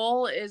 the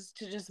goal is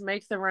to just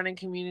make the running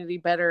community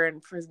better,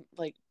 and for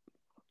like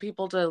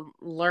people to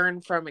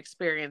learn from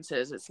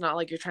experiences. It's not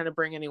like you're trying to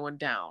bring anyone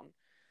down.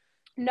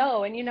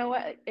 No, and you know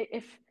what?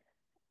 If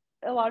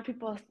a lot of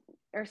people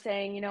are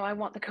saying, I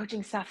want the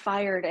coaching staff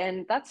fired,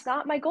 and that's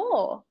not my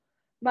goal.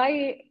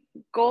 My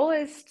goal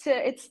is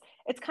it's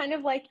kind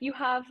of like you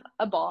have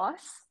a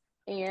boss,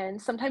 and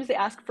sometimes they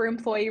ask for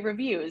employee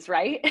reviews,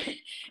 right?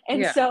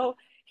 And Yeah. so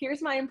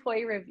here's my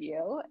employee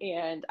review,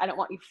 and I don't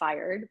want you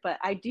fired, but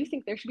I do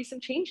think there should be some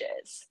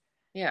changes.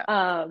 Yeah.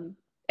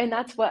 And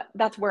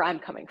that's where I'm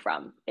coming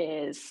from,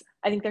 is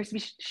I think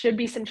should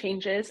be some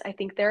changes. I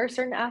think there are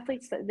certain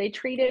athletes that they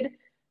treated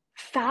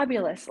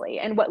fabulously,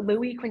 and what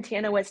Louis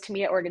Quintana was to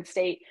me at Oregon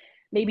State,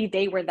 maybe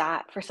they were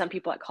that for some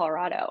people at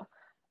Colorado.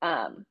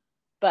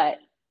 But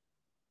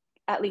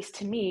at least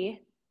to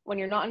me, when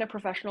you're not in a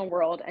professional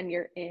world and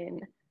you're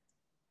in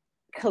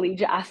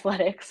collegiate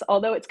athletics,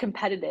 although it's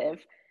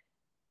competitive,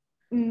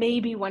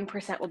 maybe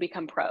 1% will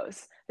become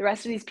pros. The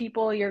rest of these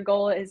people, your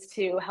goal is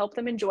to help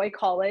them enjoy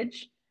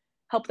college,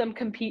 help them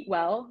compete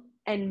well,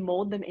 and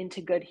mold them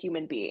into good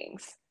human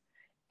beings.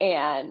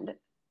 And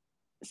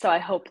so I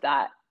hope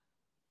that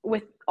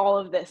with all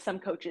of this, some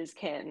coaches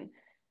can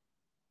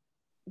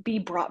be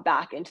brought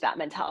back into that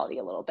mentality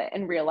a little bit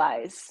and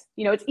realize,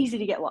 it's easy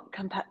to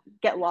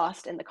get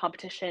lost in the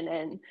competition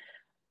and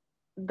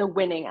the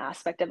winning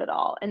aspect of it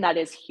all. And that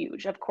is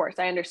huge. Of course,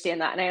 I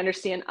understand that. And I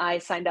understand I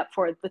signed up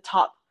for the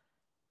top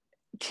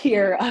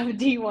tier of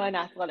D1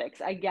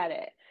 athletics. I get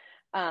it.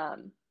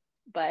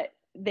 But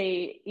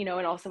they, and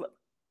also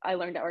I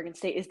learned at Oregon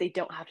State is they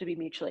don't have to be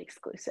mutually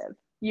exclusive.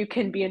 You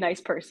can be a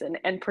nice person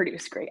and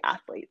produce great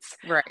athletes.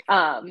 Right.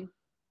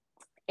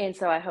 And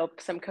so I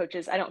hope some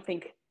coaches, I don't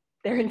think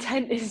their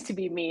intent is to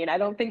be mean. I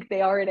don't think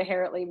they are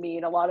inherently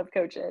mean, a lot of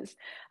coaches.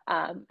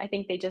 I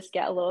think they just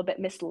get a little bit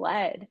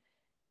misled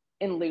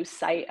and lose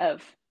sight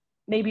of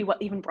maybe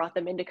what even brought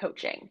them into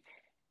coaching.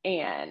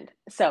 And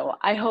so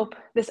I hope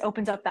this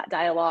opens up that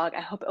dialogue.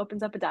 I hope it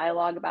opens up a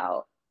dialogue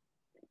about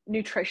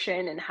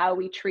nutrition and how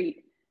we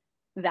treat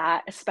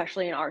that,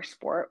 especially in our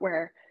sport,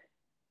 where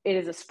it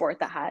is a sport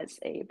that has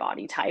a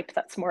body type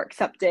that's more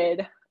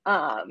accepted,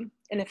 and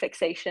a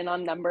fixation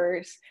on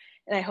numbers.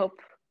 And I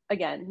hope,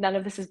 again, none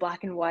of this is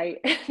black and white.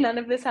 None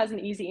of this has an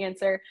easy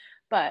answer,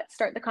 but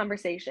start the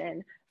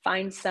conversation,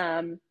 find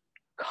some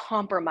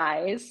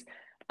compromise.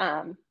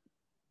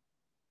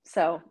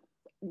 So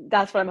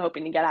that's what I'm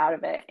hoping to get out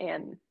of it.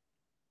 And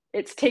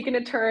it's taken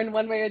a turn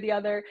one way or the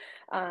other.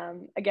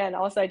 Again,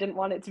 also, I didn't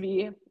want it to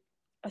be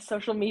a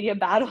social media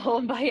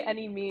battle by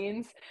any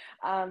means.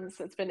 So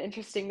it's been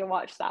interesting to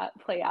watch that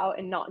play out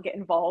and not get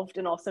involved,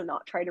 and also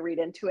not try to read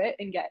into it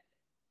and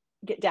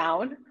get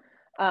down.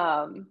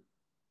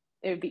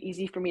 It would be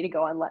easy for me to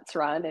go on Let's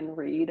Run and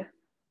read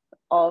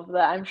all of the,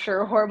 I'm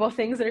sure, horrible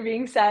things that are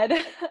being said.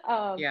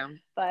 Yeah.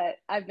 But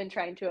I've been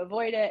trying to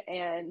avoid it,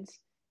 and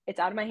it's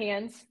out of my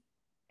hands.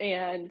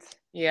 And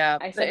Yeah.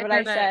 I said what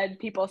I said,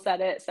 people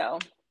said it. So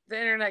the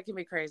internet can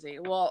be crazy.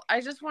 Well,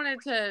 I just wanted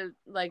to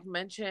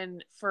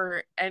mention,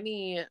 for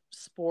any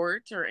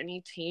sport or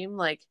any team,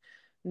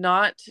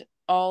 not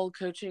all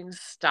coaching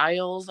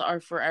styles are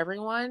for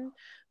everyone,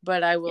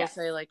 but I will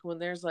say, when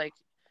there's like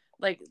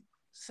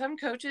some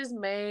coaches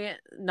may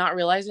not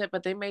realize it,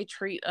 but they may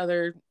treat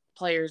other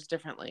players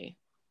differently,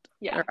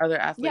 or other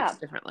athletes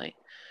differently.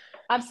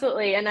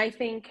 Absolutely. And I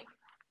think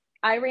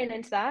I ran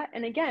into that.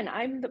 And again,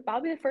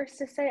 I'll be the first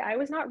to say I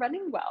was not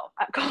running well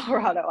at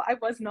Colorado. I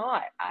was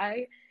not.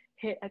 I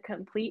hit a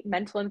complete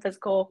mental and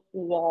physical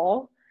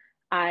wall.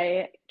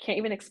 I can't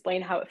even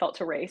explain how it felt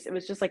to race. It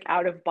was just like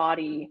out of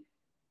body.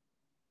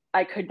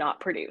 I could not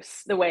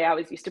produce the way I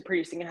was used to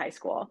producing in high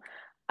school.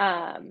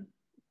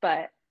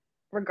 but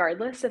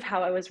regardless of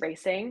how I was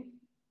racing,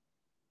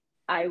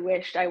 I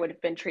wished I would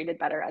have been treated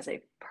better as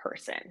a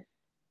person.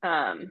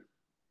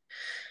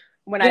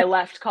 When Yeah. I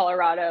left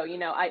Colorado,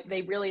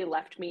 they really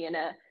left me in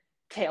a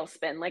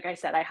tailspin. Like I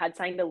said, I had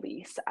signed a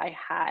lease. I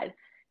had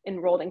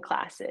enrolled in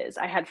classes.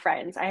 I had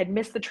friends. I had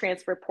missed the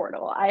transfer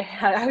portal.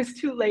 I was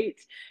too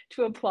late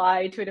to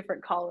apply to a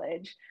different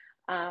college.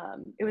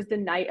 It was the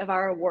night of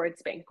our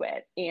awards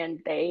banquet, and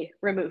they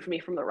removed me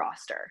from the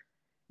roster.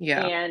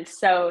 Yeah. And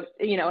so,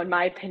 in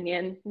my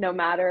opinion, no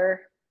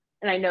matter,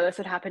 and I know this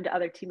would happen to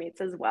other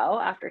teammates as well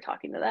after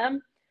talking to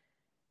them,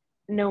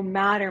 no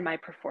matter my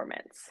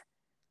performance,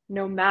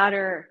 no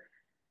matter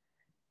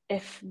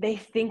if they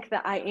think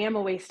that I am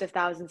a waste of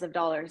thousands of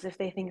dollars, if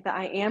they think that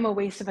I am a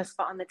waste of a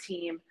spot on the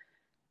team,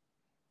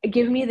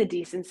 give me the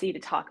decency to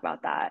talk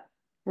about that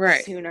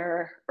Right.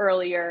 sooner,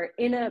 earlier,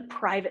 in a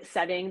private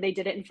setting. They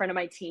did it in front of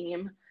my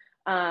team.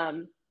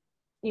 I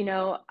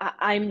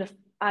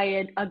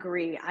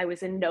agree. I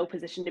was in no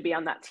position to be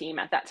on that team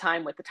at that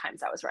time with the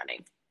times I was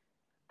running.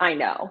 I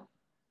know,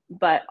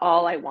 but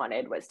all I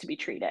wanted was to be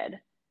treated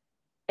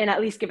and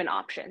at least given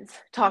options,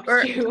 talked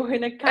Or to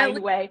in a at kind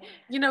least, way.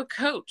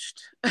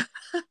 coached. Like,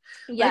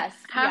 Yes,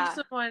 have yeah,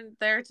 someone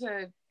there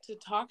to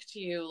talk to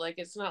you. Like,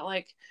 it's not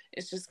like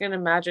it's just gonna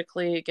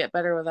magically get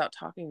better without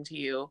talking to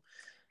you.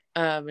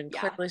 And yeah,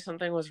 clearly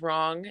something was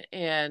wrong.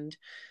 And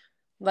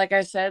like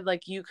I said,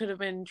 like, you could have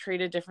been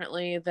treated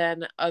differently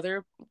than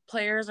other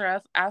players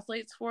or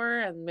athletes were,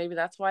 and maybe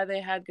that's why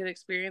they had good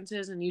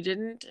experiences and you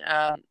didn't.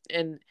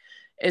 And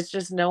it's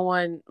just no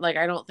one, like,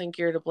 I don't think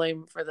you're to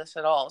blame for this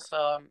at all. So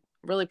I'm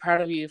really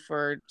proud of you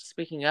for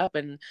speaking up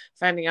and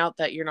finding out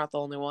that you're not the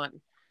only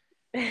one.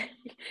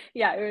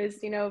 yeah. It was,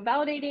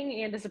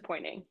 validating and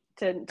disappointing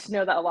to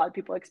know that a lot of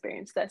people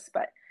experience this.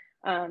 But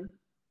um,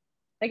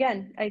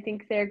 again, I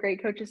think they're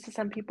great coaches to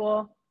some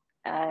people.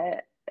 Uh,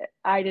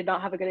 I did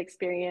not have a good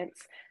experience,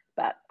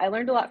 but I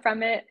learned a lot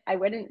from it. I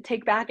wouldn't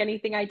take back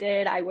anything I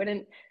did. I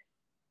wouldn't,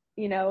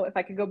 if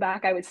I could go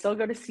back, I would still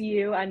go to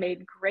CU. I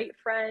made great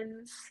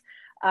friends.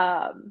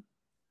 Um,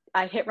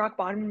 I hit rock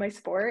bottom in my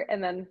sport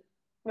and then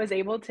was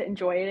able to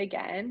enjoy it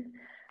again.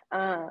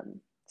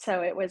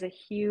 So it was a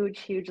huge,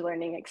 huge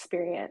learning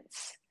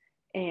experience.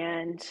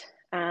 And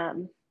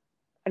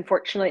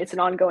unfortunately, it's an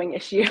ongoing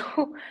issue,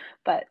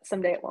 but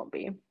someday it won't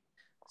be.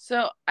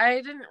 So I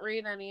didn't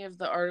read any of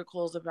the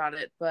articles about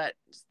it, but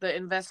the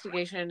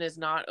investigation is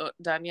not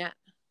done yet.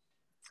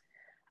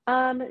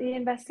 The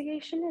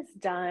investigation is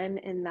done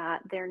in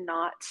that they're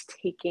not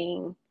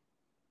taking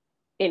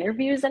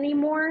interviews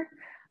anymore.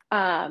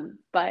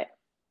 But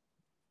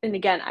and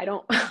again,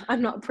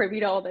 I'm not privy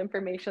to all the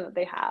information that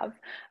they have,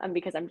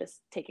 because I'm just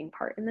taking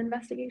part in the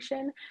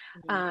investigation.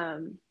 Mhm.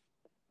 Um,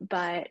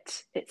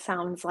 but it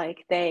sounds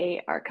like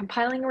they are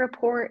compiling a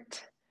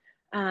report.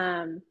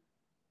 Um,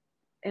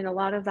 and a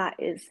lot of that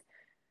is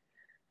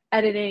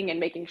editing and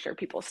making sure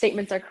people's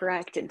statements are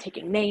correct and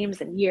taking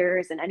names and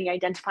years and any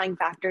identifying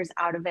factors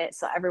out of it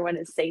so everyone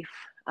is safe,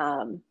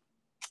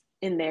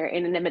 in their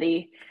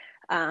anonymity.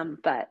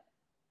 But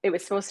it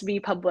was supposed to be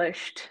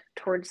published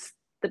towards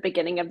the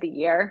beginning of the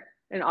year,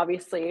 and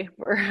obviously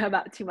we're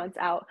about 2 months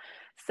out.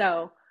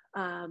 So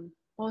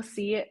we'll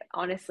see. It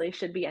honestly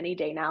should be any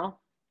day now.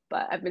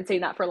 But I've been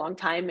saying that for a long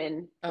time.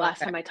 And last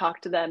Okay. time I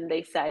talked to them,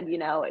 they said,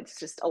 it's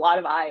just a lot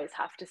of eyes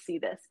have to see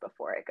this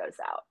before it goes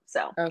out.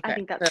 So I Okay.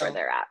 think that's where So,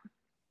 they're at.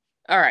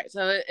 all right.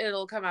 So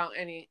it'll come out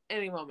any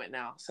moment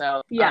now. So, all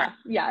right. Yeah,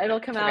 yeah,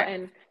 it'll come Okay. out.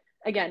 And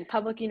again,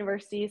 public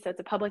university, so it's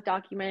a public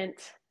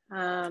document.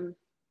 Um,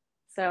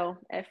 so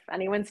if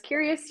anyone's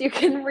curious, you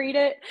can read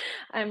it.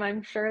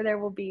 I'm sure there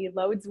will be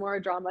loads more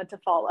drama to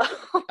follow.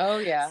 Oh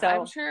yeah,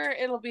 I'm So sure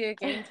it'll be a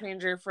game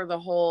changer for the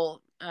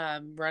whole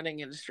running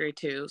industry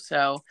too.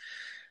 So,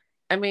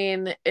 I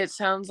mean, it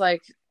sounds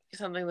like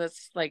something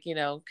that's, like,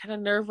 kind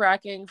of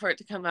nerve-wracking for it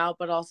to come out,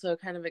 but also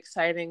kind of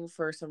exciting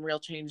for some real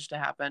change to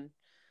happen.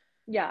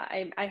 yeah,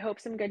 I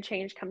hope some good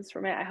change comes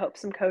from it. I hope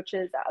some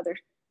coaches at other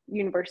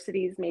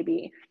universities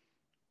maybe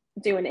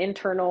do an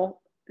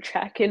internal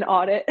check and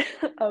audit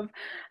of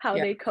how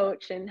Yeah. they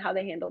coach and how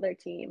they handle their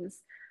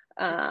teams.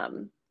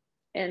 And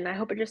I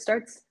hope it just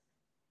starts,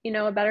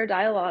 a better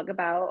dialogue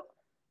about,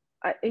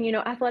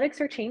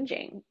 athletics are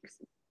changing.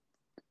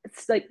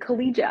 It's like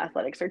collegiate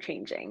athletics are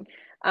changing.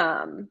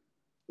 Um,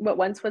 what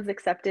once was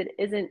accepted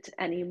isn't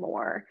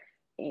anymore.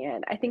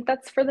 And I think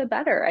that's for the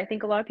better. I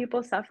think a lot of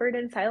people suffered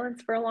in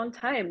silence for a long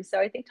time. So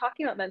I think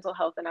talking about mental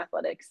health and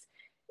athletics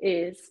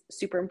is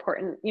super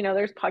important.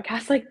 There's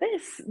podcasts like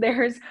this,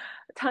 there's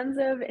tons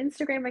of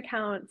Instagram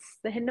accounts,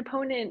 the hidden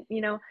opponent,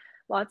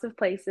 lots of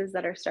places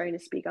that are starting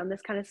to speak on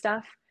this kind of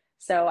stuff.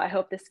 So I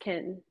hope this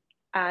can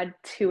add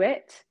to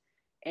it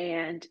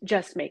and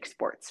just make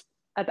sports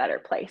a better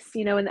place.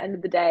 In the end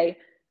of the day,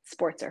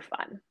 sports are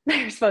fun.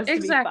 They're supposed to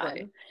be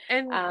Exactly. fun.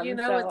 And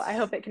So I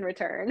hope it can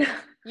return.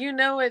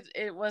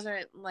 it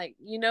wasn't like,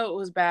 it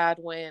was bad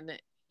when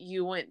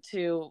you went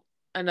to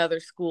another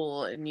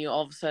school and you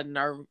all of a sudden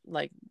are,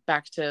 like,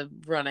 back to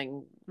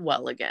running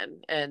well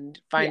again and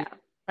find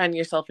Yeah.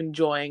 yourself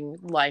enjoying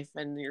life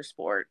and your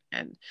sport.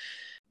 And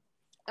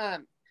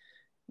Um,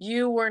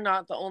 you were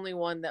not the only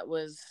one that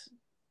was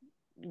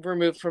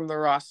removed from the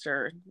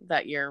roster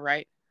that year,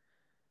 right?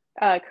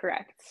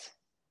 Correct.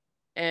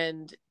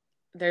 And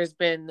there's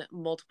been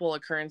multiple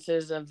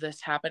occurrences of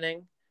this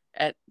happening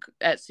at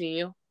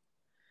CU.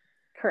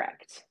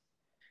 Correct.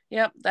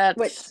 Yep,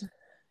 Which, that's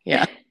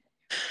yeah.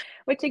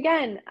 which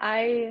again,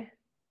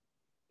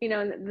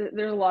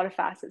 there's a lot of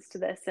facets to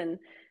this, and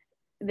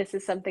this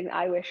is something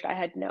I wished I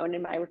had known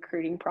in my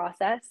recruiting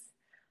process.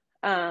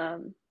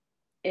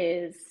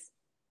 Is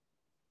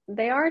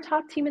they are a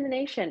top team in the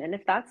nation, and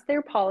if that's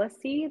their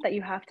policy that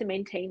you have to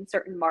maintain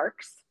certain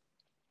marks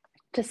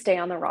to stay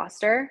on the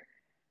roster,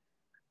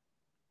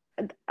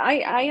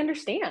 I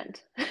understand.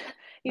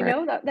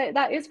 Right.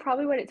 That is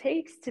probably what it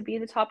takes to be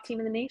the top team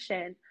in the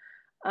nation.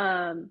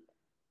 Um,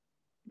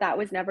 that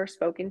was never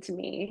spoken to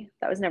me.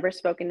 That was never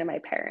spoken to my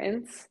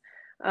parents.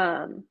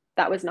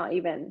 That was not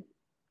even,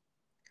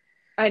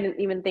 I didn't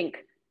even think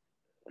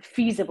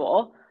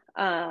feasible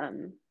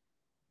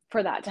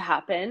for that to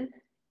happen.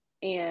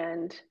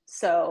 And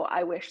so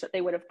I wish that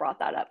they would have brought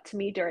that up to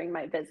me during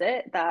my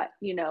visit, that,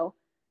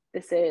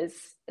 this is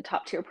a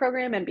top tier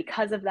program. And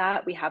because of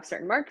that, we have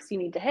certain marks you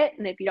need to hit.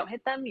 And if you don't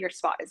hit them, your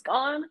spot is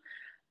gone.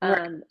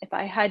 Right. If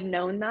I had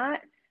known that,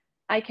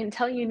 I can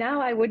tell you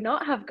now, I would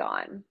not have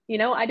gone.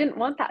 I didn't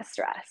want that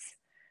stress.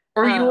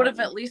 Or you would have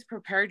at least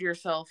prepared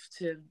yourself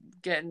to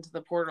get into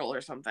the portal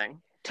or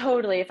something.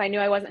 Totally. If I knew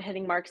I wasn't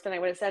hitting marks, then I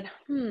would have said,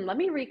 let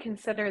me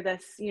reconsider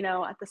this,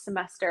 at the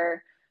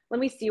semester.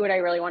 Let me see what I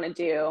really want to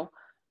do.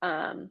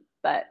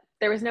 But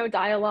there was no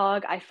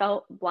dialogue. I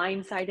felt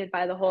blindsided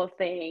by the whole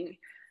thing.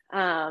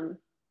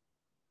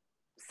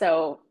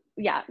 So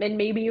yeah, and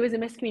maybe it was a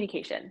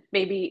miscommunication.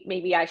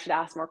 Maybe I should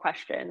ask more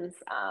questions.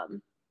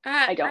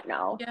 I don't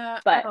know. Yeah, I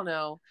But don't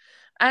know.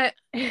 I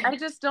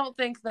just don't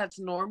think that's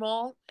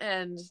normal,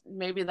 and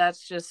maybe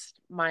that's just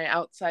my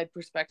outside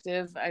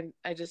perspective.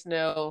 I just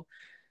know,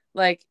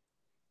 like,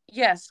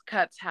 yes,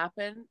 cuts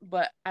happen,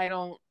 but I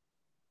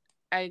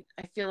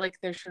feel like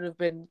there should have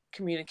been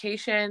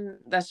communication.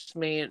 That's just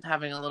me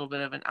having a little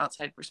bit of an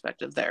outside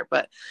perspective there.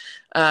 But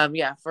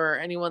yeah, for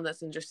anyone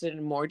that's interested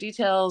in more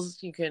details,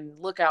 you can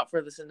look out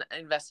for this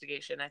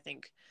investigation. I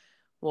think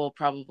we'll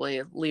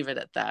probably leave it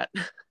at that.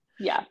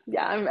 Yeah.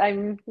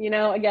 I'm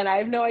again, I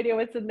have no idea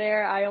what's in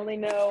there. I only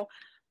know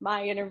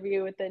my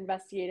interview with the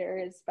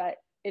investigators, but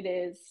it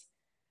is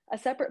a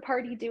separate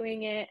party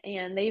doing it,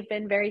 and they've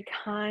been very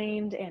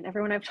kind, and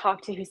everyone I've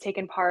talked to who's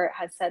taken part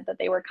has said that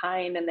they were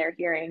kind, and they're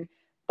hearing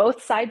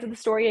both sides of the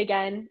story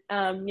again,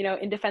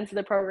 in defense of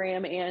the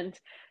program, and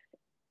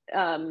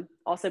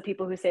also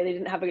people who say they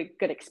didn't have a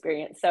good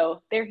experience.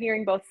 So they're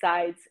hearing both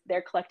sides.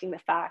 They're collecting the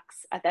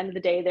facts. At the end of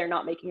the day, they're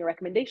not making a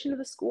recommendation to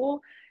the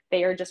school.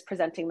 They are just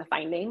presenting the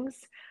findings.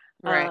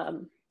 Right.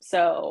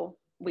 So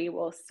we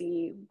will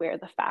see where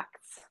the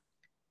facts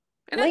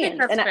And I think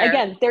land. that's And fair.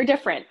 again, they're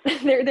different.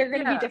 they're going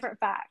to be Yeah. different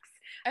facts.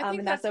 I think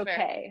and that's fair.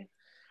 okay.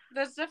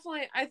 That's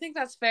definitely, I think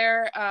that's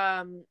fair.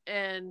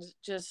 And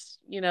just,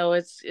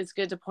 it's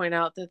good to point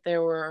out that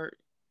there were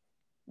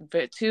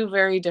two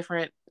very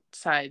different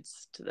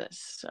sides to this.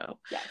 So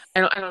Yes.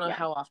 I don't know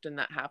how often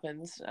that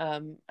happens.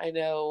 I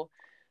know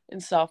in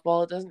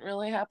softball it doesn't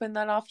really happen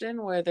that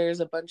often, where there's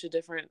a bunch of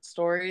different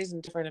stories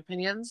and different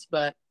opinions,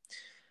 but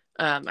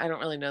I don't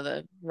really know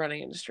the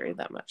running industry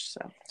that much.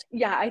 So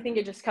yeah, I think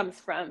it just comes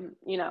from,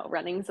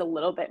 running's a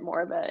little bit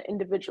more of an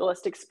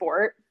individualistic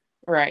sport.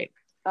 right.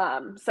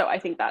 So I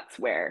think that's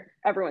where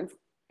everyone's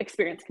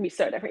experience can be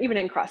so different. Even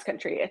in cross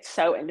country, it's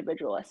so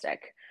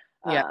individualistic.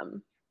 Yeah.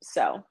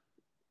 So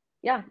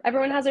yeah,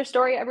 everyone has their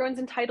story. Everyone's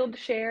entitled to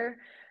share.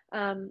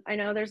 I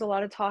know there's a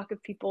lot of talk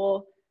of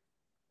people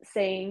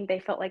saying they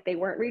felt like they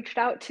weren't reached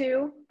out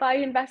to by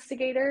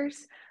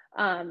investigators.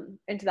 And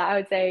to that, I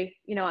would say,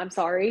 I'm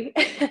sorry.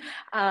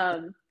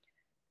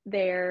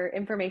 Their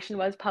information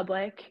was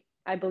public.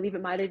 I believe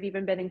it might have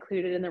even been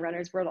included in the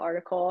Runner's World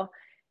article.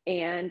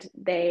 And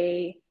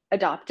they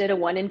adopted a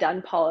one and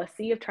done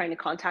policy of trying to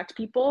contact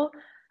people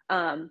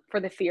for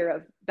the fear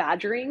of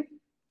badgering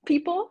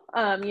people.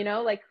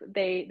 Like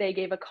they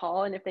gave a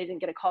call, and if they didn't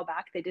get a call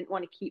back, they didn't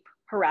want to keep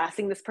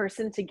harassing this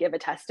person to give a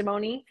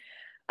testimony.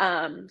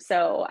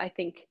 So I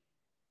think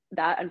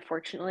that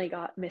unfortunately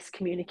got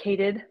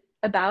miscommunicated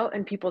about,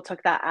 and people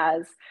took that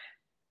as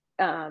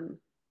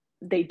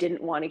they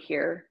didn't want to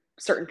hear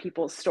certain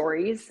people's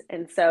stories.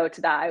 And so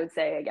to that, I would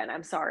say, again,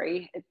 I'm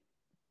sorry. It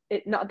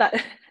not that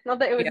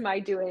it was my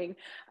doing,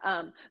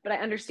 but I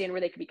understand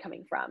where they could be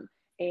coming from.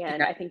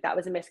 And I think that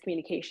was a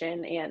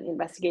miscommunication, and the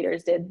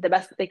investigators did the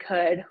best that they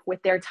could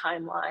with their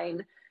timeline.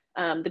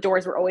 The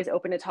doors were always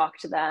open to talk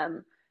to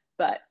them,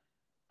 but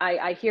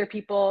I hear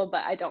people,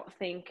 but I don't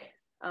think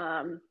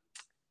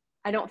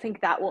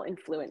that will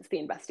influence the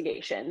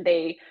investigation.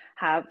 They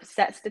have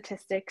set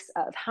statistics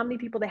of how many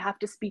people they have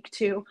to speak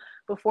to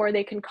before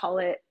they can call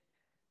it,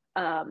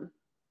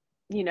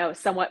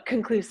 somewhat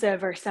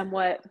conclusive or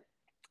somewhat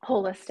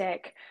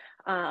holistic.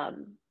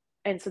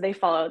 And so they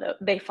follow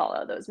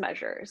those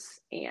measures.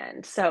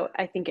 And so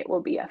I think it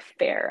will be a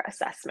fair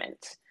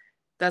assessment.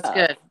 That's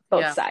good.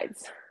 Both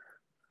sides.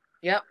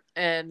 Yep.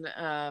 And,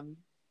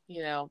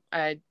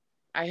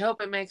 I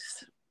hope it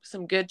makes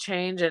some good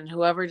change, and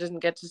whoever doesn't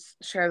get to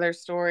share their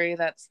story,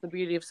 that's the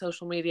beauty of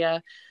social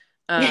media.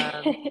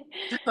 Um, Yeah.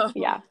 so,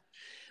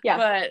 Yeah.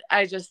 but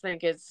I just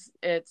think it's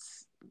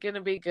going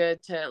to be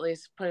good to at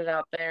least put it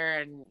out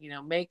there and,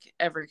 make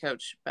every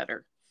coach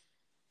better.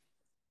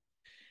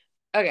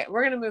 Okay,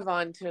 we're going to move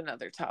on to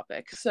another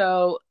topic.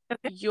 So,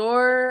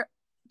 your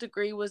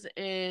degree was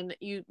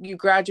you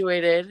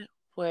graduated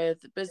with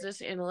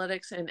business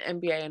analytics and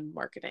MBA in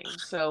marketing.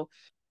 So,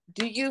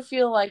 do you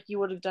feel like you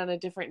would have done a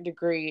different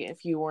degree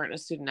if you weren't a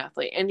student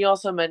athlete? And you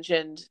also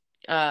mentioned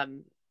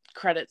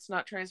credits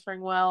not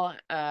transferring well.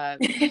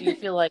 Do you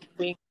feel like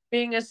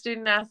being a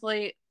student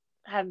athlete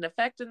had an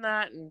effect in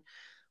that? And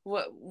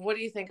what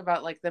do you think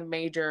about like the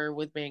major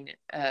with being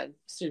a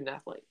student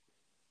athlete?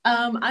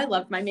 I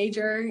loved my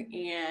major,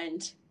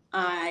 and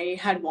I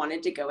had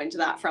wanted to go into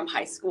that from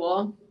high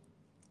school.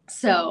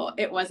 So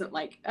it wasn't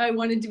like I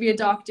wanted to be a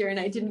doctor and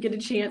I didn't get a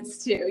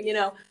chance to.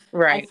 I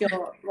Right.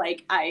 feel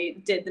like I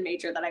did the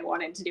major that I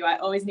wanted to do. I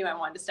always knew I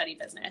wanted to study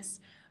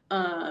business.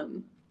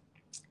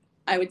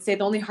 I would say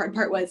the only hard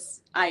part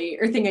was I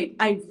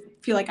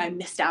feel like I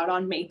missed out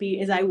on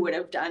maybe is I would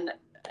have done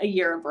a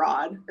year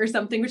abroad or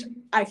something, which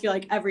I feel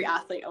like every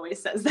athlete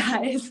always says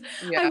that is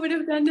I Yeah. would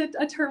have done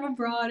a term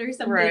abroad or Right.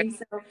 something.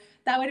 So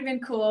that would have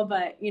been cool,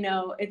 but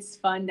it's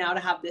fun now to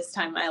have this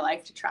time in my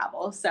life to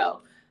travel.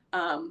 So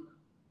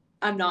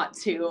I'm not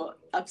too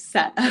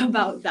upset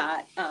about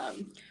that.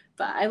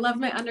 But I love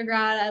my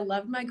undergrad. I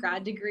love my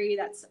grad degree.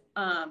 That's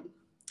my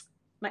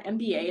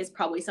MBA is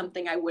probably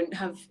something I wouldn't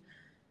have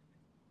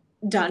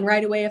done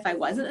right away if I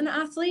wasn't an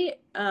athlete.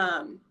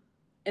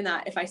 In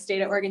that if I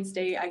stayed at Oregon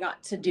State, I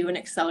got to do an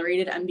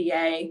accelerated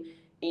MBA,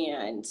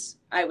 and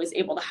I was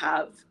able to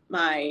have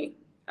my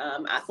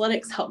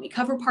athletics help me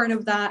cover part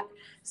of that.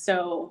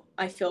 So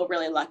I feel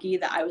really lucky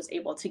that I was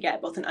able to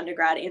get both an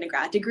undergrad and a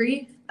grad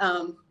degree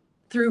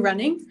through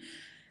running.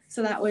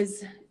 So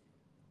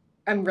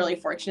I'm really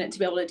fortunate to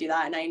be able to do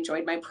that. And I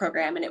enjoyed my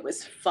program, and it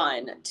was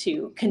fun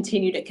to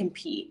continue to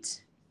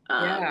compete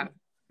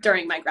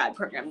during my grad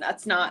program.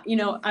 That's not,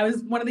 I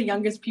was one of the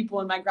youngest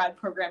people in my grad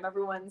program.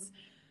 Everyone's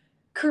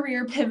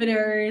career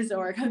pivoters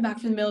or coming back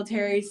from the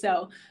military.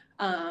 So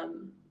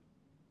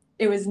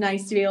it was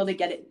nice to be able to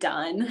get it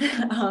done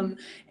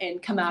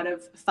and come out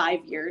of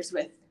 5 years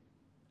with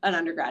an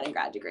undergrad and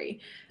grad degree.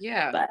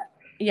 Yeah. But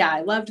yeah,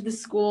 I loved the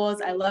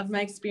schools. I loved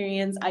my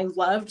experience. I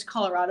loved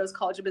Colorado's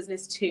College of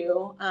Business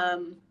too.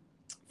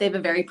 They have a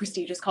very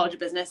prestigious College of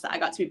Business that I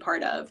got to be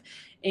part of.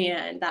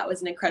 And that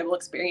was an incredible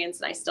experience.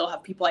 And I still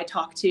have people I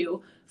talk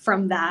to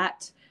from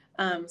that.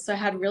 So I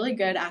had really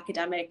good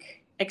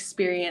academic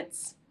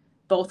experience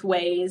both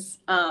ways.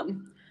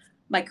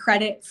 My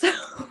credits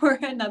were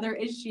another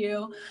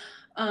issue.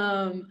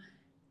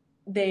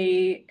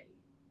 They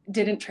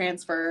didn't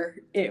transfer.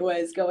 It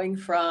was going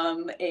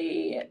from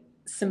a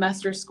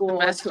semester school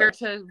to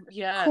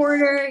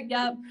quarter.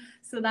 Yep.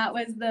 So that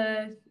was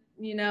the,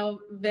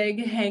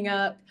 big hang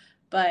up.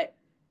 But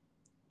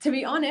to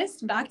be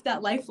honest, back to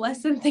that life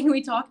lesson thing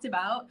we talked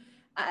about,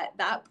 at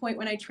that point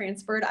when I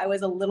transferred, I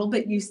was a little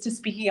bit used to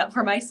speaking up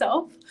for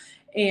myself.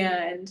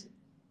 And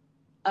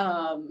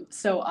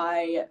so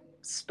I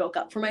spoke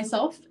up for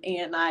myself,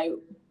 and I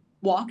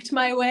walked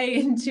my way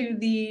into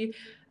the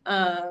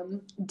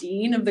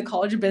dean of the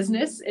College of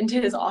Business,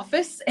 into his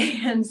office,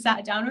 and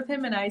sat down with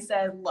him. And I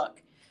said,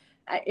 look,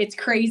 it's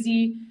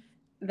crazy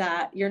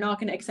that you're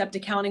not going to accept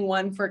accounting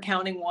 1 for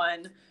accounting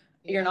 1.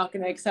 You're not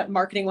going to accept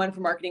marketing 1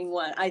 for marketing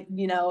 1.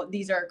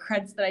 These are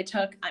credits that I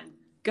took. I'm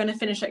going to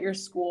finish at your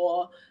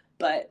school,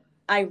 but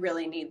I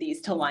really need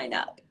these to line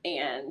up.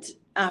 And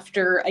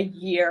after a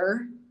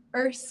year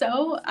or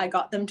so, I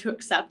got them to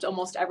accept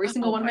almost every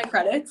single one of my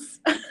credits.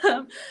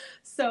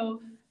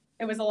 So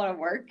it was a lot of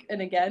work.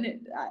 And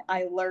again,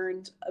 I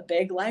learned a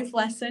big life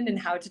lesson in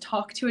how to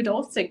talk to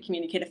adults and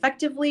communicate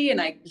effectively.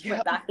 And I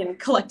went back and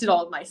collected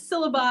all of my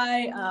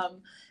syllabi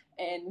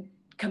and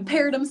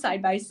compared them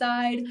side by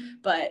side.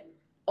 But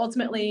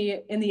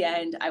ultimately, in the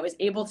end, I was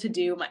able to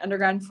do my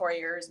undergrad in 4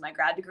 years, my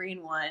grad degree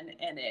in 1,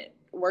 and it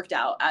worked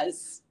out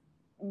as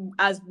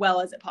well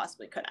as it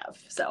possibly could have.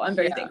 So I'm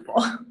very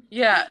thankful.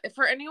 Yeah.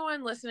 For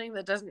anyone listening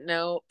that doesn't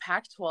know,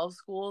 Pac-12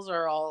 schools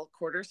are all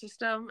quarter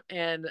system,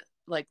 and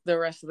like the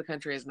rest of the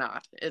country is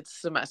not.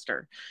 It's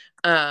semester.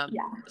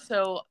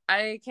 So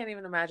I can't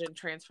even imagine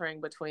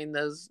transferring between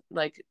those,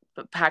 like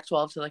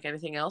Pac-12 to like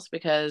anything else,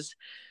 because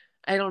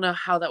I don't know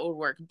how that would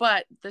work.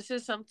 But this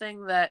is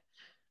something that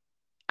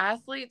a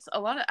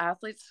lot of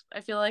athletes,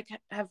 I feel like,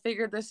 have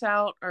figured this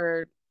out,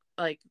 or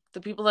like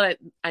the people that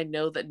I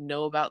know that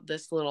know about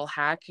this little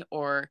hack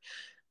or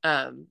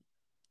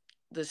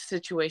the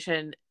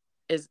situation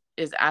is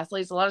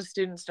athletes. A lot of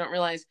students don't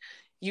realize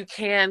you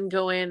can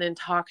go in and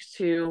talk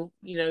to,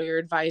 your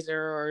advisor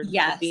or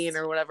the dean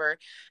or whatever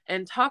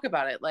and talk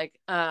about it. Like,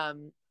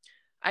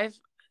 I've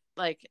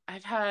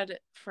had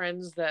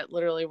friends that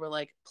literally were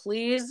like,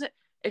 please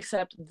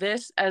accept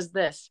this as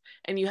this.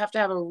 And you have to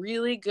have a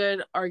really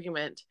good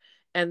argument.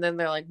 And then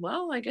they're like,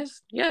 well, I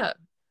guess, yeah,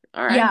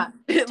 all right. Yeah,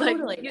 Like,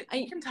 totally.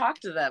 you can talk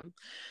to them.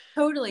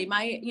 Totally.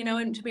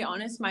 And to be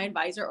honest, my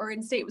advisor at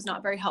Oregon State was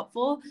not very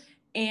helpful.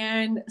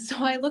 And so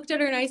I looked at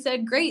her and I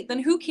said, great, then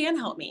who can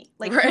help me?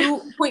 Like, Right.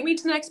 who point me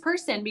to the next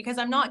person, because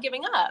I'm not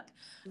giving up.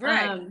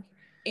 Right.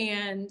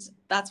 And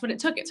that's what it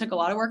took. It took a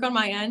lot of work on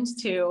my end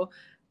to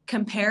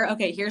compare.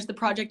 Okay, here's the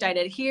project I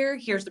did here.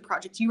 Here's the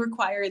project you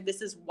required.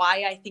 This is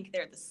why I think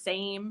they're the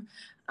same.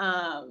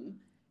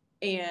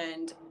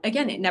 And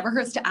again, it never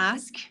hurts to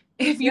ask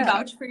if you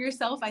vouch for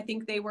yourself. I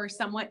think they were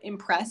somewhat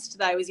impressed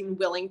that I was even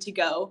willing to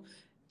go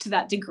to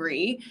that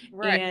degree.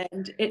 Right.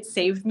 And it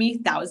saved me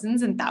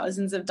thousands and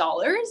thousands of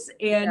dollars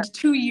and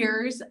 2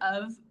 years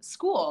of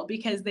school,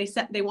 because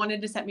they wanted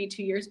to set me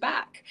 2 years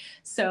back.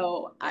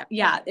 So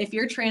if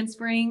you're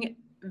transferring,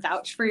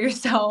 vouch for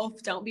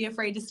yourself. Don't be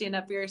afraid to stand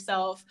up for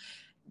yourself.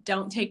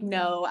 Don't take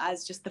no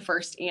as just the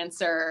first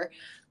answer.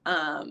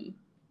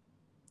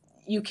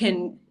 You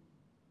can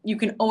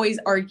always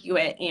argue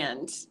it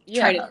and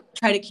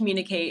try to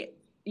communicate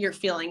your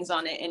feelings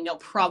on it, and you'll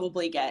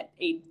probably get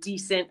a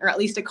decent, or at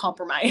least a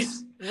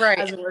compromise. Right.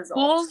 As a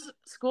result.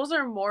 Schools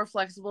are more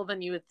flexible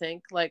than you would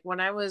think. Like,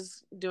 when I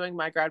was doing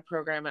my grad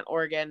program at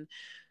Oregon,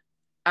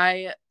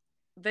 they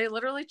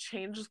literally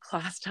changed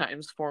class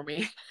times for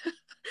me.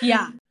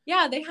 Yeah,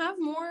 they have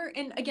more.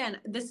 And again,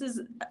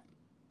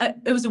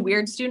 it was a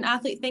weird student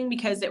athlete thing,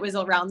 because it was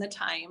around the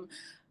time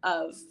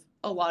of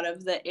a lot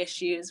of the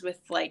issues with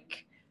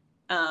like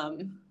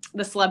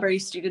the celebrity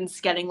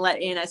students getting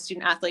let in as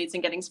student athletes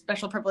and getting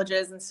special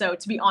privileges. And so,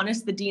 to be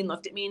honest, the dean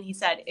looked at me and he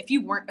said, if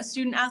you weren't a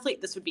student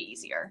athlete, this would be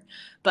easier.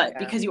 But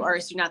because you are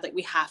a student athlete,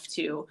 we have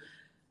to,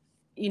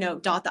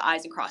 dot the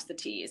I's and cross the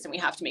T's, and we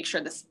have to make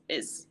sure this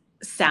is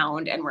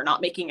sound and we're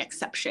not making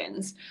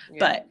exceptions.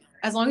 But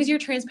as long as you're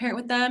transparent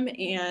with them,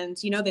 and,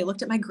 they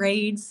looked at my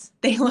grades,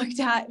 they looked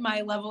at my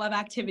level of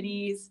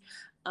activities,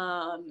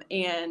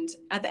 and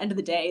at the end of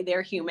the day,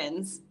 they're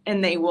humans,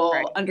 and they will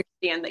understand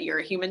that you're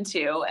a human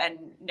too, and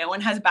no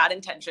one has bad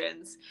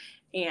intentions,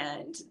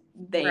 and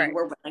they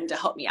were willing to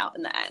help me out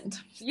in the end.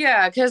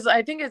 Yeah, because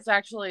I think it's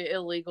actually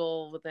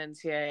illegal with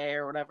NCAA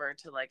or whatever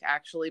to like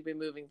actually be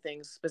moving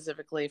things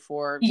specifically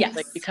for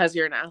like, because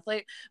you're an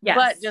athlete.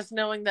 But just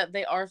knowing that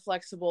they are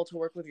flexible to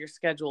work with your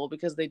schedule,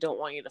 because they don't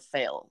want you to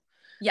fail.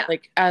 Yeah.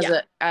 Like as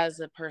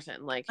a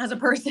person, like as a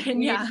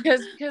person. Yeah.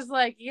 Because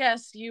like,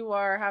 yes, you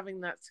are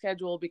having that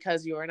schedule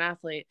because you're an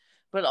athlete,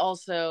 but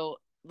also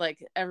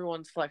like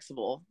everyone's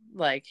flexible.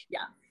 Like,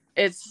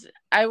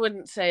 I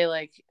wouldn't say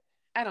like,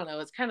 I don't know.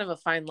 It's kind of a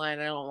fine line.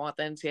 I don't want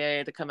the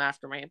NCAA to come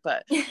after me,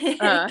 but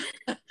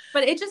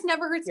but it just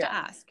never hurts to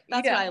ask.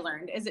 That's what I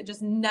learned, is it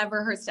just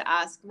never hurts to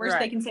ask. Worst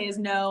they can say is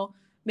no.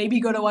 Maybe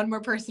go to one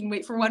more person,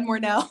 wait for one more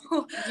no.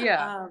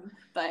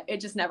 But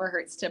it just never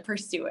hurts to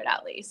pursue it,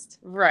 at least.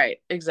 Right.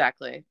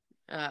 Exactly.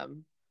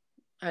 I'm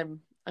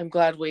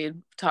glad we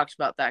talked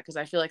about that, because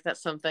I feel like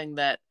that's something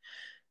that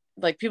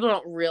like people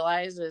don't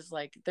realize is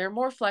like they're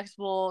more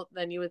flexible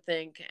than you would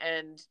think,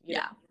 and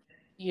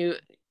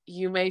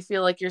you may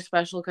feel like you're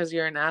special because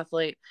you're an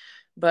athlete,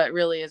 but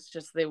really it's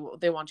just they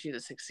want you to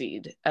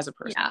succeed as a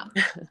person.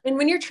 And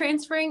when you're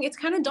transferring, it's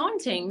kind of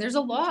daunting. There's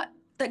a lot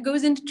that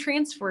goes into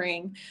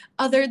transferring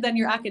other than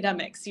your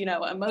academics,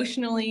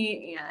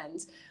 emotionally and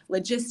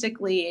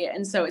logistically.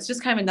 And so it's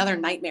just kind of another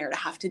nightmare to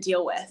have to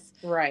deal with.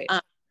 Right.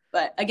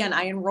 But again,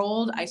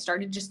 I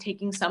started just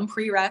taking some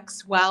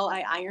prereqs while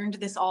I ironed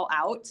this all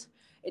out.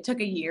 It took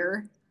a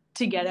year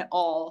to get it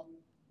all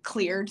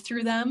cleared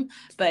through them.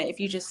 But if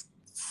you just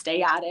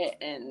stay at it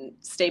and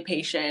stay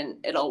patient,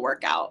 it'll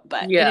work out.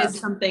 But it is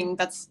something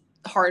that's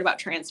hard about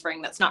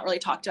transferring that's not really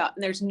talked about.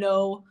 And there's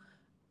no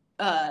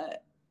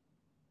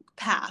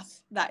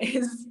path that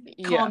is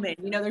common.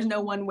 There's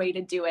no one way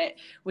to do it,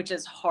 which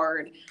is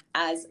hard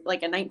as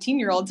like a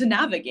 19-year-old to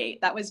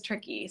navigate. That was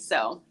tricky.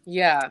 So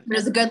it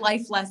was a good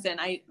life lesson.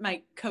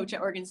 My coach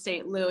at Oregon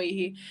State, Louis,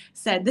 he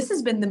said, this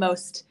has been the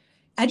most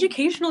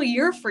educational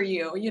year for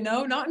you,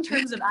 not in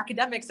terms of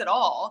academics at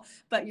all,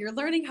 but you're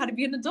learning how to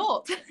be an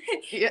adult. And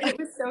it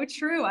was so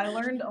true. I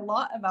learned a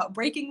lot about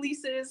breaking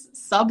leases,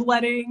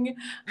 subletting,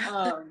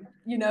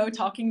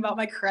 talking about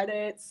my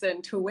credits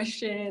and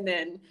tuition,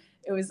 and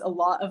it was a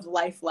lot of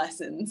life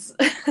lessons.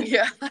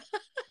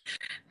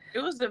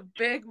 It was a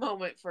big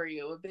moment for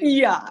you.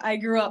 I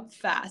grew up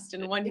fast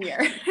in 1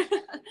 year.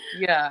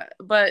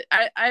 But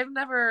I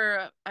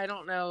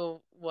don't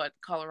know what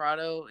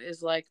Colorado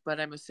is like, but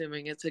I'm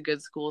assuming it's a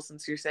good school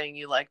since you're saying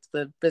you liked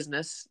the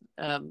business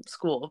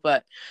school.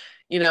 But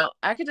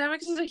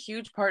academics is a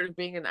huge part of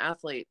being an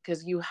athlete,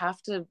 because you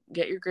have to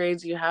get your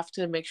grades, you have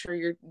to make sure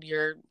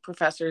your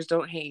professors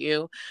don't hate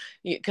you,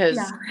 because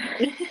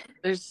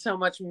there's so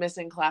much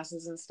missing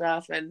classes and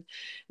stuff, and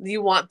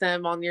you want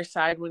them on your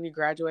side when you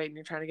graduate and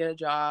you're trying to get a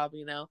job.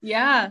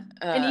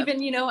 And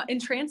even in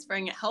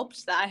transferring, it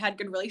helped that I had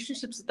good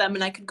relationships with them,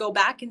 and I could go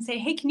back and say,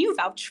 hey, can you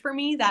vouch for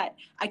me that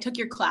I took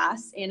your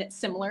class and it's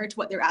similar to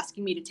what they're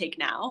asking me to take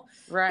now?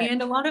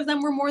 And a lot of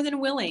them were more than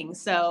willing.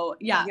 So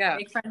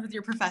make friends with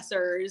your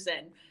professors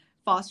and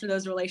foster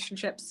those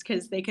relationships,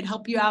 because they could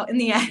help you out in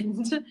the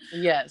end.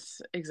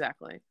 Yes,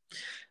 exactly.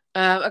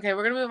 Okay,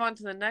 we're going to move on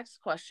to the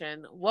next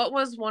question. What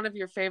was one of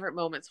your favorite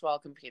moments while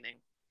competing?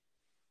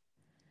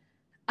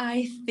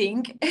 I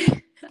think,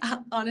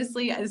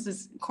 honestly, this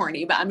is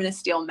corny, but I'm going to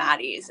steal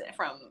Maddie's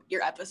from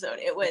your episode.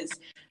 It was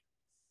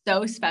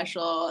so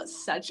special,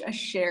 such a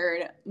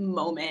shared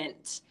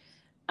moment.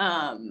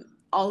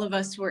 All of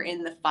us were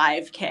in the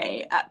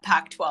 5K at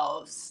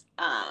Pac-12's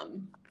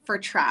for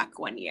track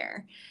one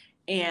year.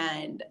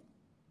 And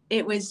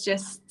it was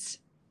just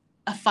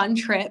a fun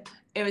trip.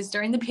 It was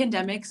during the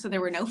pandemic, so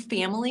there were no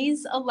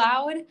families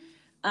allowed.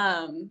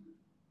 So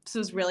it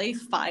was really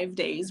 5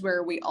 days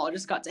where we all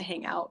just got to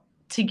hang out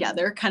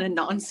together kind of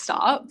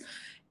nonstop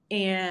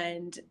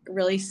and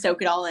really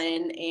soak it all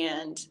in.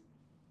 And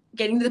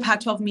getting to the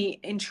Pac-12 meet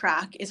in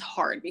track is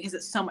hard because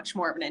it's so much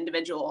more of an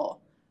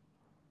individual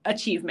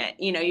achievement.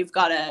 You know,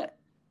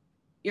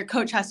 your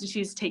coach has to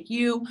choose to take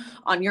you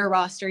on your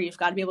roster. You've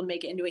got to be able to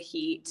make it into a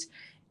heat.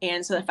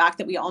 And so the fact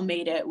that we all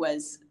made it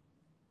was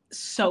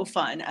so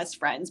fun as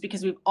friends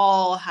because we've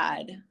all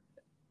had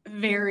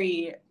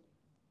very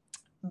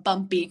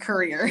bumpy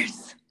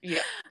careers.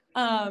 Yeah.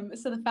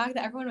 So the fact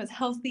that everyone was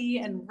healthy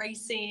and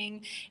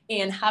racing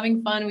and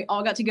having fun, we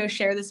all got to go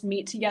share this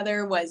meet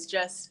together was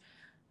just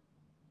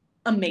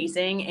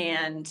amazing,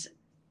 and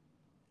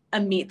a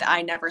meet that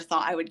I never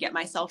thought I would get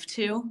myself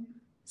to.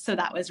 So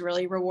that was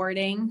really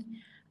rewarding.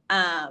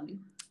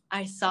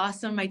 I saw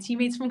some of my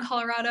teammates from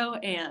Colorado,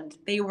 and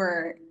they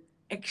were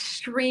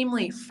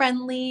extremely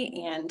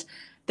friendly, and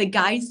the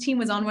guys team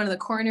was on one of the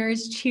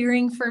corners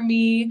cheering for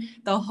me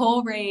the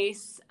whole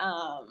race.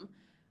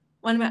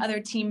 One of my other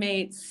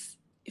teammates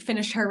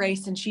finished her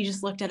race, and she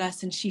just looked at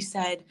us and she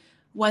said,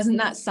 "Wasn't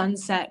that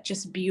sunset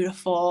just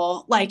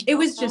beautiful?" Like, it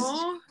was just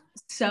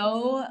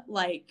so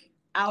like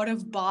out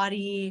of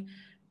body,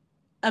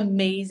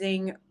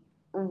 amazing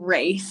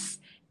race.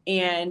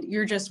 And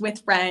you're just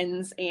with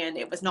friends, and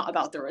it was not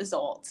about the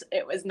results.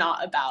 It was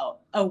not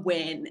about a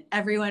win.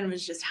 Everyone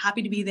was just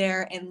happy to be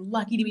there and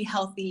lucky to be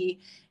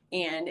healthy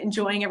and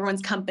enjoying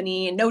everyone's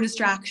company, and no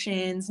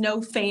distractions, no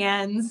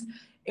fans.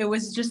 It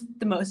was just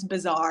the most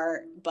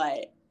bizarre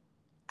but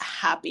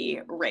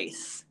happy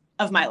race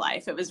of my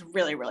life. It was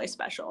really, really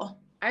special.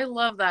 I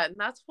love that. And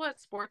that's what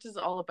sports is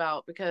all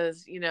about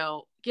because, you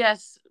know,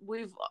 yes,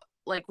 we've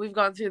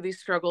gone through these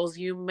struggles.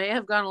 You may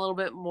have gone a little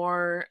bit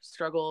more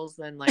struggles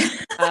than like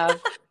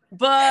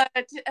but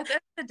at the end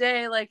of the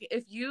day, like,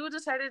 if you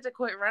decided to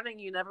quit running,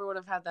 you never would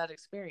have had that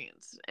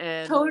experience.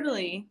 And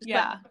totally,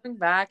 yeah, coming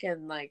back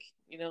and, like,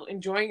 you know,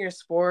 enjoying your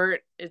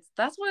sport,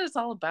 that's what it's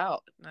all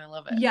about, and I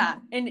love it. Yeah.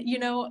 And you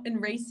know,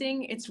 in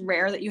racing, it's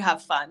rare that you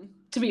have fun,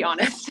 to be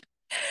honest.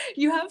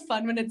 You have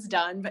fun when it's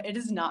done, but it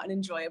is not an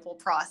enjoyable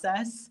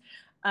process.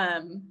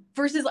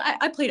 Versus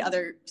I played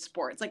other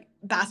sports, like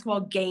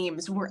basketball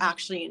games were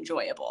actually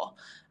enjoyable.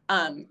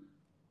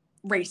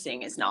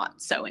 Racing is not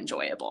so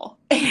enjoyable.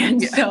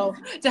 And so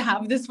to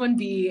have this one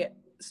be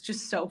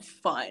just so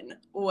fun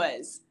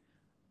was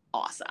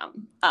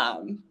awesome.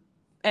 And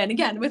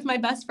again, with my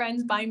best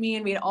friends by me,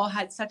 and we had all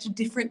had such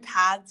different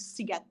paths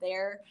to get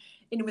there.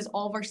 And it was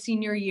all of our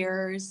senior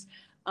years.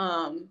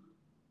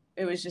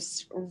 It was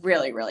just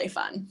really, really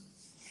fun.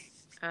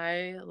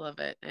 I love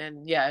it.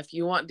 And yeah, if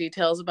you want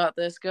details about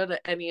this, go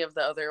to any of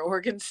the other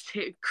Oregon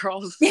State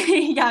girls.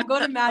 Yeah, go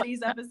to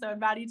Maddie's episode.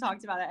 Maddie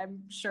talked about it,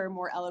 I'm sure,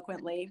 more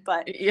eloquently,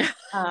 but yeah,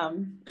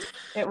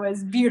 it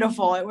was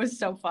beautiful. It was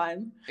so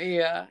fun.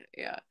 Yeah.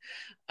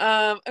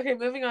 Okay,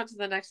 moving on to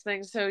the next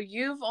thing. So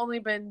you've only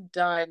been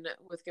done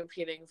with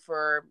competing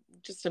for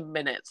just a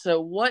minute. So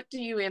what do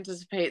you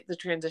anticipate the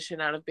transition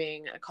out of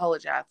being a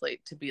college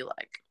athlete to be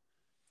like?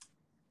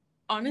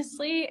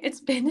 Honestly, it's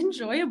been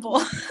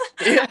enjoyable.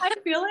 Yeah. I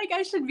feel like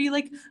I should be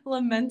like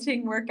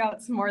lamenting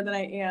workouts more than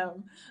I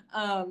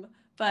am.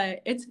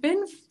 But it's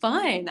been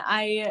fun.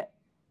 I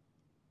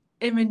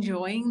am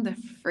enjoying the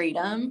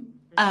freedom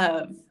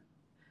of,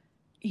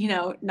 you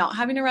know, not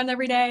having to run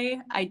every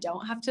day. I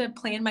don't have to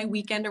plan my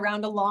weekend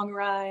around a long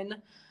run.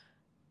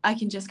 I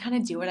can just kind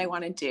of do what I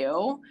want to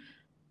do.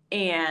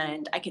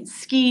 And I can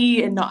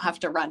ski and not have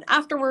to run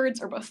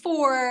afterwards or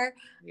before.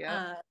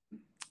 Yeah.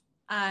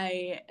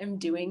 I am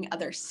doing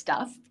other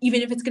stuff,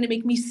 even if it's going to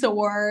make me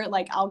sore.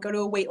 Like, I'll go to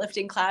a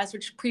weightlifting class,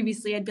 which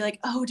previously I'd be like,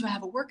 oh, do I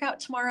have a workout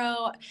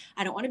tomorrow?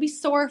 I don't want to be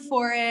sore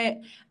for it.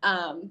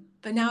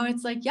 But now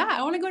it's like, yeah,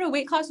 I want to go to a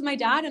weight class with my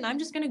dad, and I'm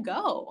just going to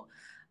go.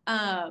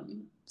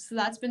 So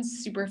that's been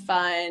super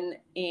fun.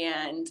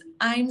 And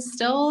I'm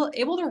still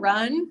able to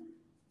run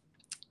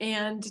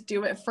and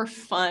do it for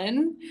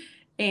fun.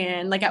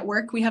 And like at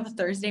work, we have a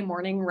Thursday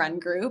morning run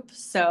group.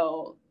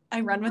 So I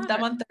run with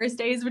them on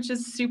Thursdays, which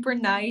is super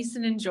nice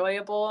and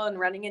enjoyable, and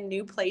running in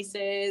new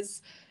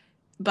places.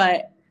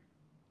 But,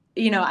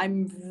 you know,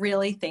 I'm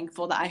really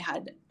thankful that I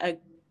had a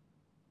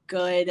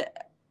good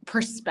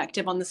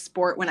perspective on the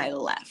sport when I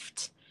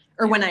left,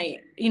 or when I,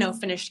 you know,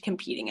 finished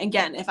competing.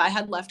 Again, if I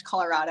had left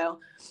Colorado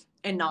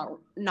and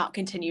not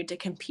continued to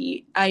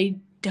compete, I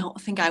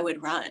don't think I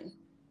would run.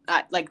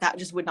 Like, that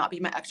just would not be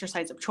my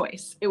exercise of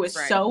choice. It was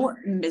so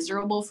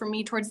miserable for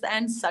me towards the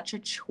end, such a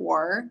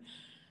chore.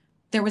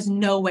 there was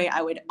no way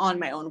I would on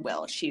my own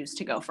will choose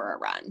to go for a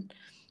run.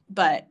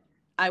 But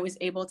I was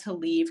able to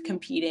leave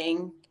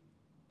competing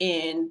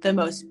in the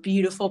most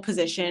beautiful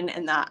position,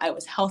 and that I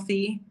was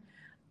healthy.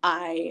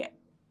 I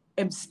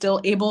am still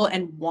able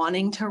and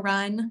wanting to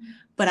run,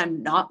 but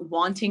I'm not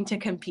wanting to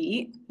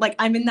compete. Like,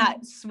 I'm in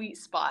that sweet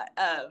spot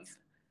of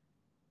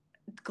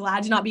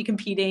glad to not be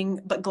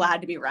competing, but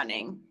glad to be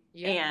running.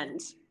 Yeah.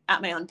 And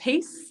at my own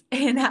pace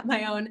and at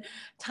my own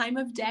time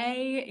of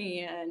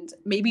day, and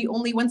maybe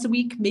only once a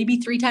week, maybe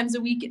 3 times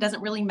a week. It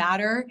doesn't really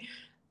matter.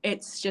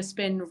 It's just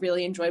been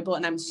really enjoyable.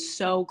 And I'm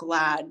so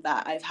glad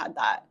that I've had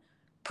that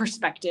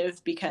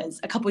perspective, because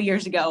a couple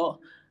years ago,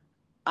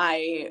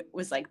 I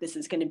was like, this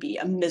is going to be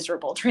a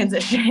miserable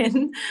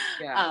transition.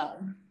 Yeah.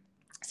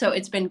 So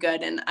it's been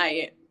good. And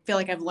I feel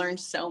like I've learned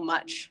so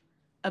much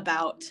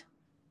about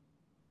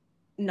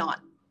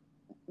not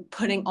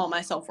putting all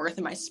my self-worth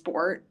in my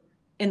sport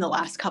in the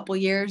last couple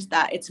years,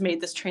 that it's made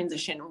this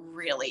transition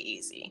really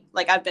easy.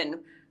 Like, I've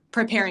been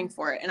preparing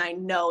for it, and I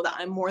know that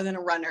I'm more than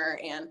a runner,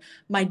 and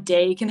my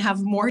day can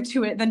have more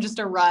to it than just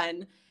a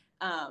run.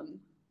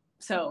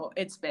 So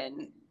it's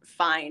been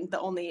fine. The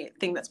only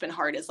thing that's been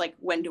hard is like,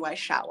 when do I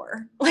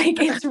shower? Like,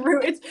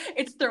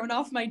 it's thrown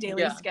off my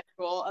daily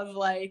schedule of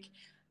like,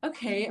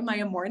 okay, am I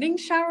a morning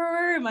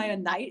shower? Am I a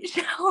night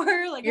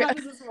shower? Like, how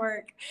does this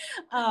work?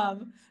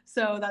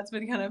 So that's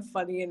been kind of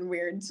funny and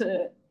weird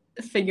to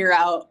figure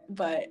out,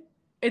 but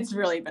it's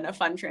really been a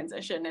fun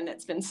transition, and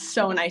it's been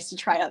so nice to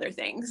try other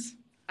things.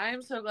 I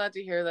am so glad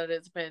to hear that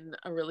it's been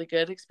a really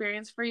good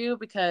experience for you,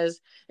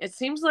 because it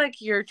seems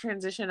like your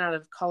transition out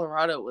of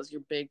Colorado was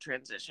your big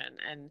transition.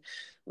 And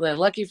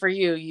lucky for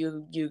you,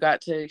 you got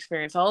to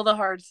experience all the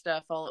hard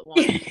stuff all at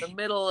once in the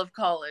middle of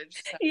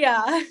college. So.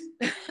 Yeah.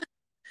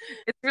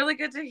 It's really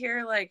good to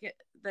hear, like,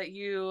 that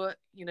you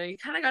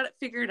kind of got it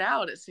figured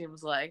out, it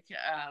seems like.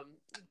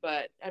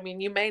 But I mean,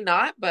 you may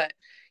not, but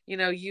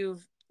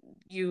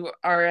you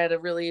are at a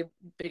really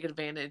big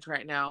advantage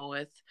right now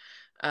with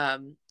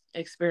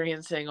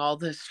experiencing all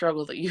the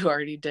struggle that you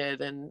already did,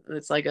 and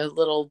it's like a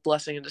little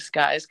blessing in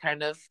disguise,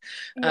 kind of.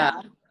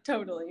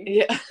 Totally.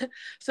 Yeah.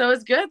 So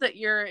it's good that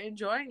you're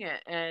enjoying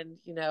it, and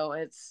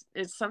it's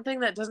something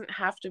that doesn't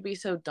have to be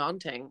so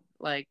daunting.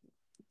 Like,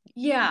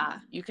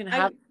 you can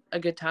have a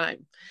good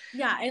time.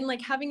 Yeah, and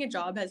like, having a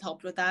job has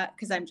helped with that,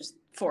 because I'm just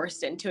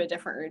forced into a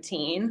different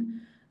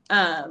routine.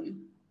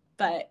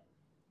 But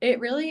it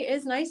really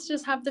is nice to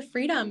just have the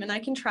freedom, and I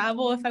can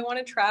travel if I want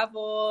to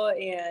travel,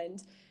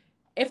 and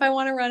if I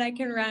want to run, I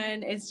can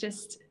run. It's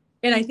just,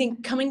 and I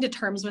think coming to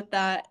terms with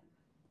that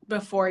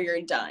before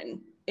you're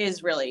done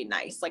is really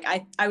nice. Like,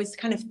 I was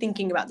kind of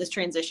thinking about this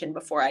transition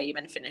before I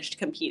even finished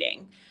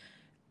competing,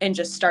 and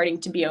just starting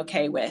to be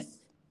okay with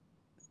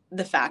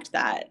the fact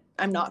that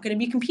I'm not going to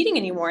be competing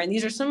anymore. And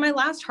these are some of my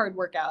last hard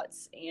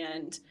workouts,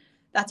 and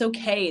that's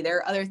okay. There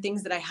are other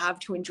things that I have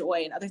to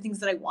enjoy and other things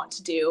that I want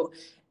to do.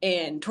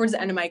 And towards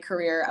the end of my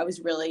career, I was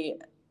really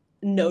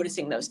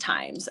noticing those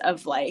times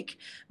of like,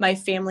 my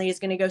family is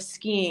going to go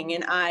skiing,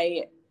 and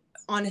I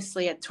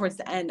honestly, towards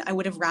the end, I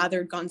would have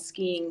rather gone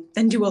skiing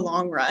than do a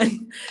long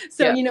run.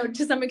 So,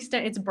 to some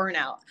extent, it's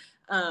burnout.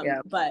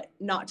 But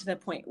not to the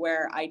point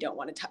where I don't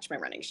want to touch my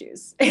running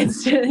shoes.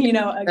 It's,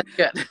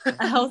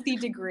 a healthy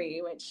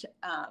degree, which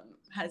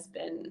has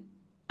been,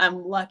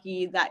 I'm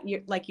lucky that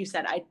like you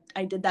said,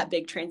 I did that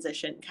big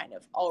transition kind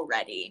of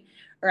already,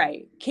 or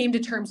I came to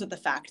terms with the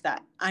fact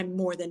that I'm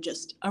more than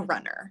just a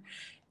runner.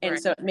 And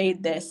so it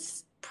made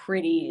this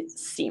pretty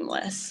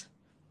seamless.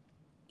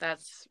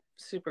 That's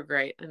super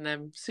great. And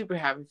I'm super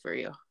happy for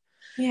you.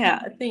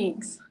 Yeah,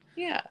 thanks.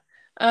 Yeah.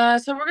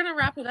 So we're going to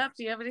wrap it up.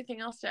 Do you have anything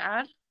else to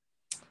add?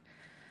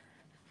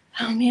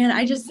 Oh man,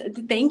 I just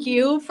thank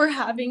you for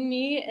having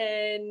me,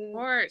 and of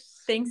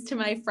course, thanks to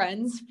my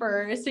friends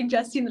for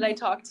suggesting that I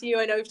talk to you.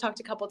 I know we've talked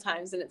a couple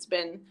times, and it's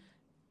been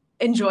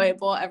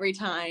enjoyable every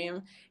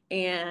time,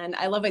 and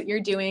I love what you're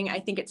doing.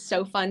 I think it's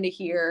so fun to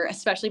hear,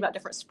 especially about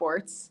different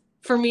sports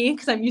for me,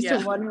 because I'm used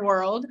to one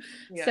world.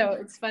 So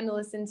it's fun to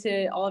listen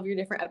to all of your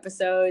different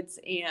episodes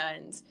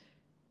and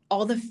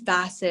all the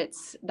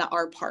facets that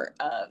are part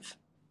of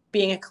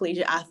being a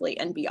collegiate athlete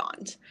and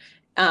beyond.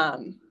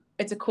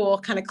 It's a cool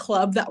kind of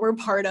club that we're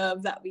part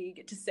of, that we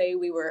get to say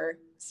we were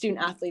student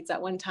athletes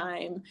at one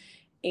time,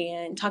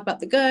 and talk about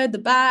the good, the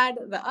bad,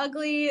 the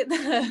ugly,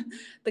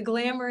 the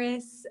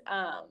glamorous.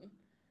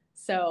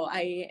 So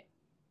I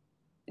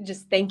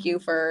just thank you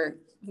for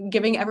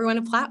giving everyone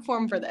a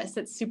platform for this.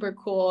 It's super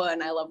cool,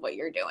 and I love what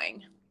you're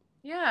doing.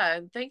 Yeah,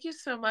 and thank you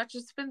so much.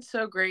 It's been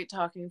so great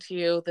talking to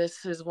you.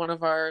 This is one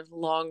of our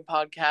long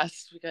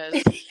podcasts,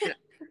 because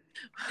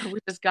we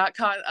just got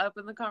caught up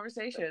in the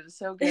conversation. It's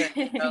so good.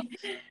 So,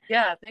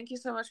 yeah, thank you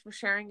so much for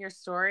sharing your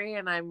story,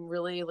 and I'm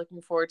really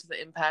looking forward to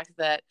the impact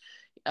that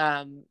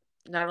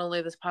not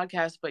only this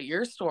podcast but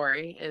your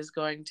story is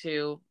going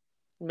to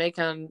make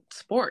on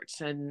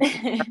sports.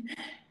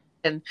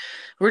 And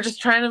we're just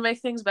trying to make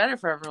things better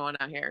for everyone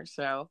out here.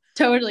 So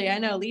totally, I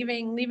know,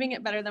 leaving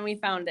it better than we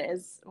found it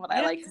is what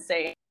I like to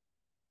say.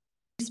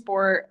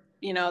 Sport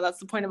you know, that's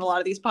the point of a lot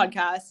of these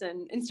podcasts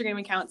and Instagram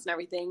accounts and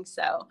everything.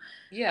 So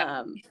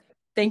Yeah.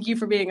 Thank you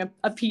for being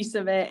a piece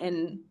of it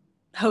and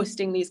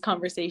hosting these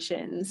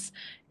conversations.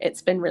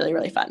 It's been really,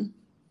 really fun.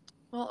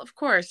 Well, of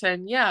course.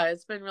 And yeah,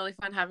 it's been really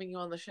fun having you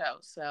on the show.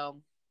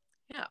 So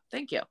yeah,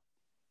 thank you.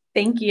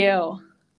 Thank you.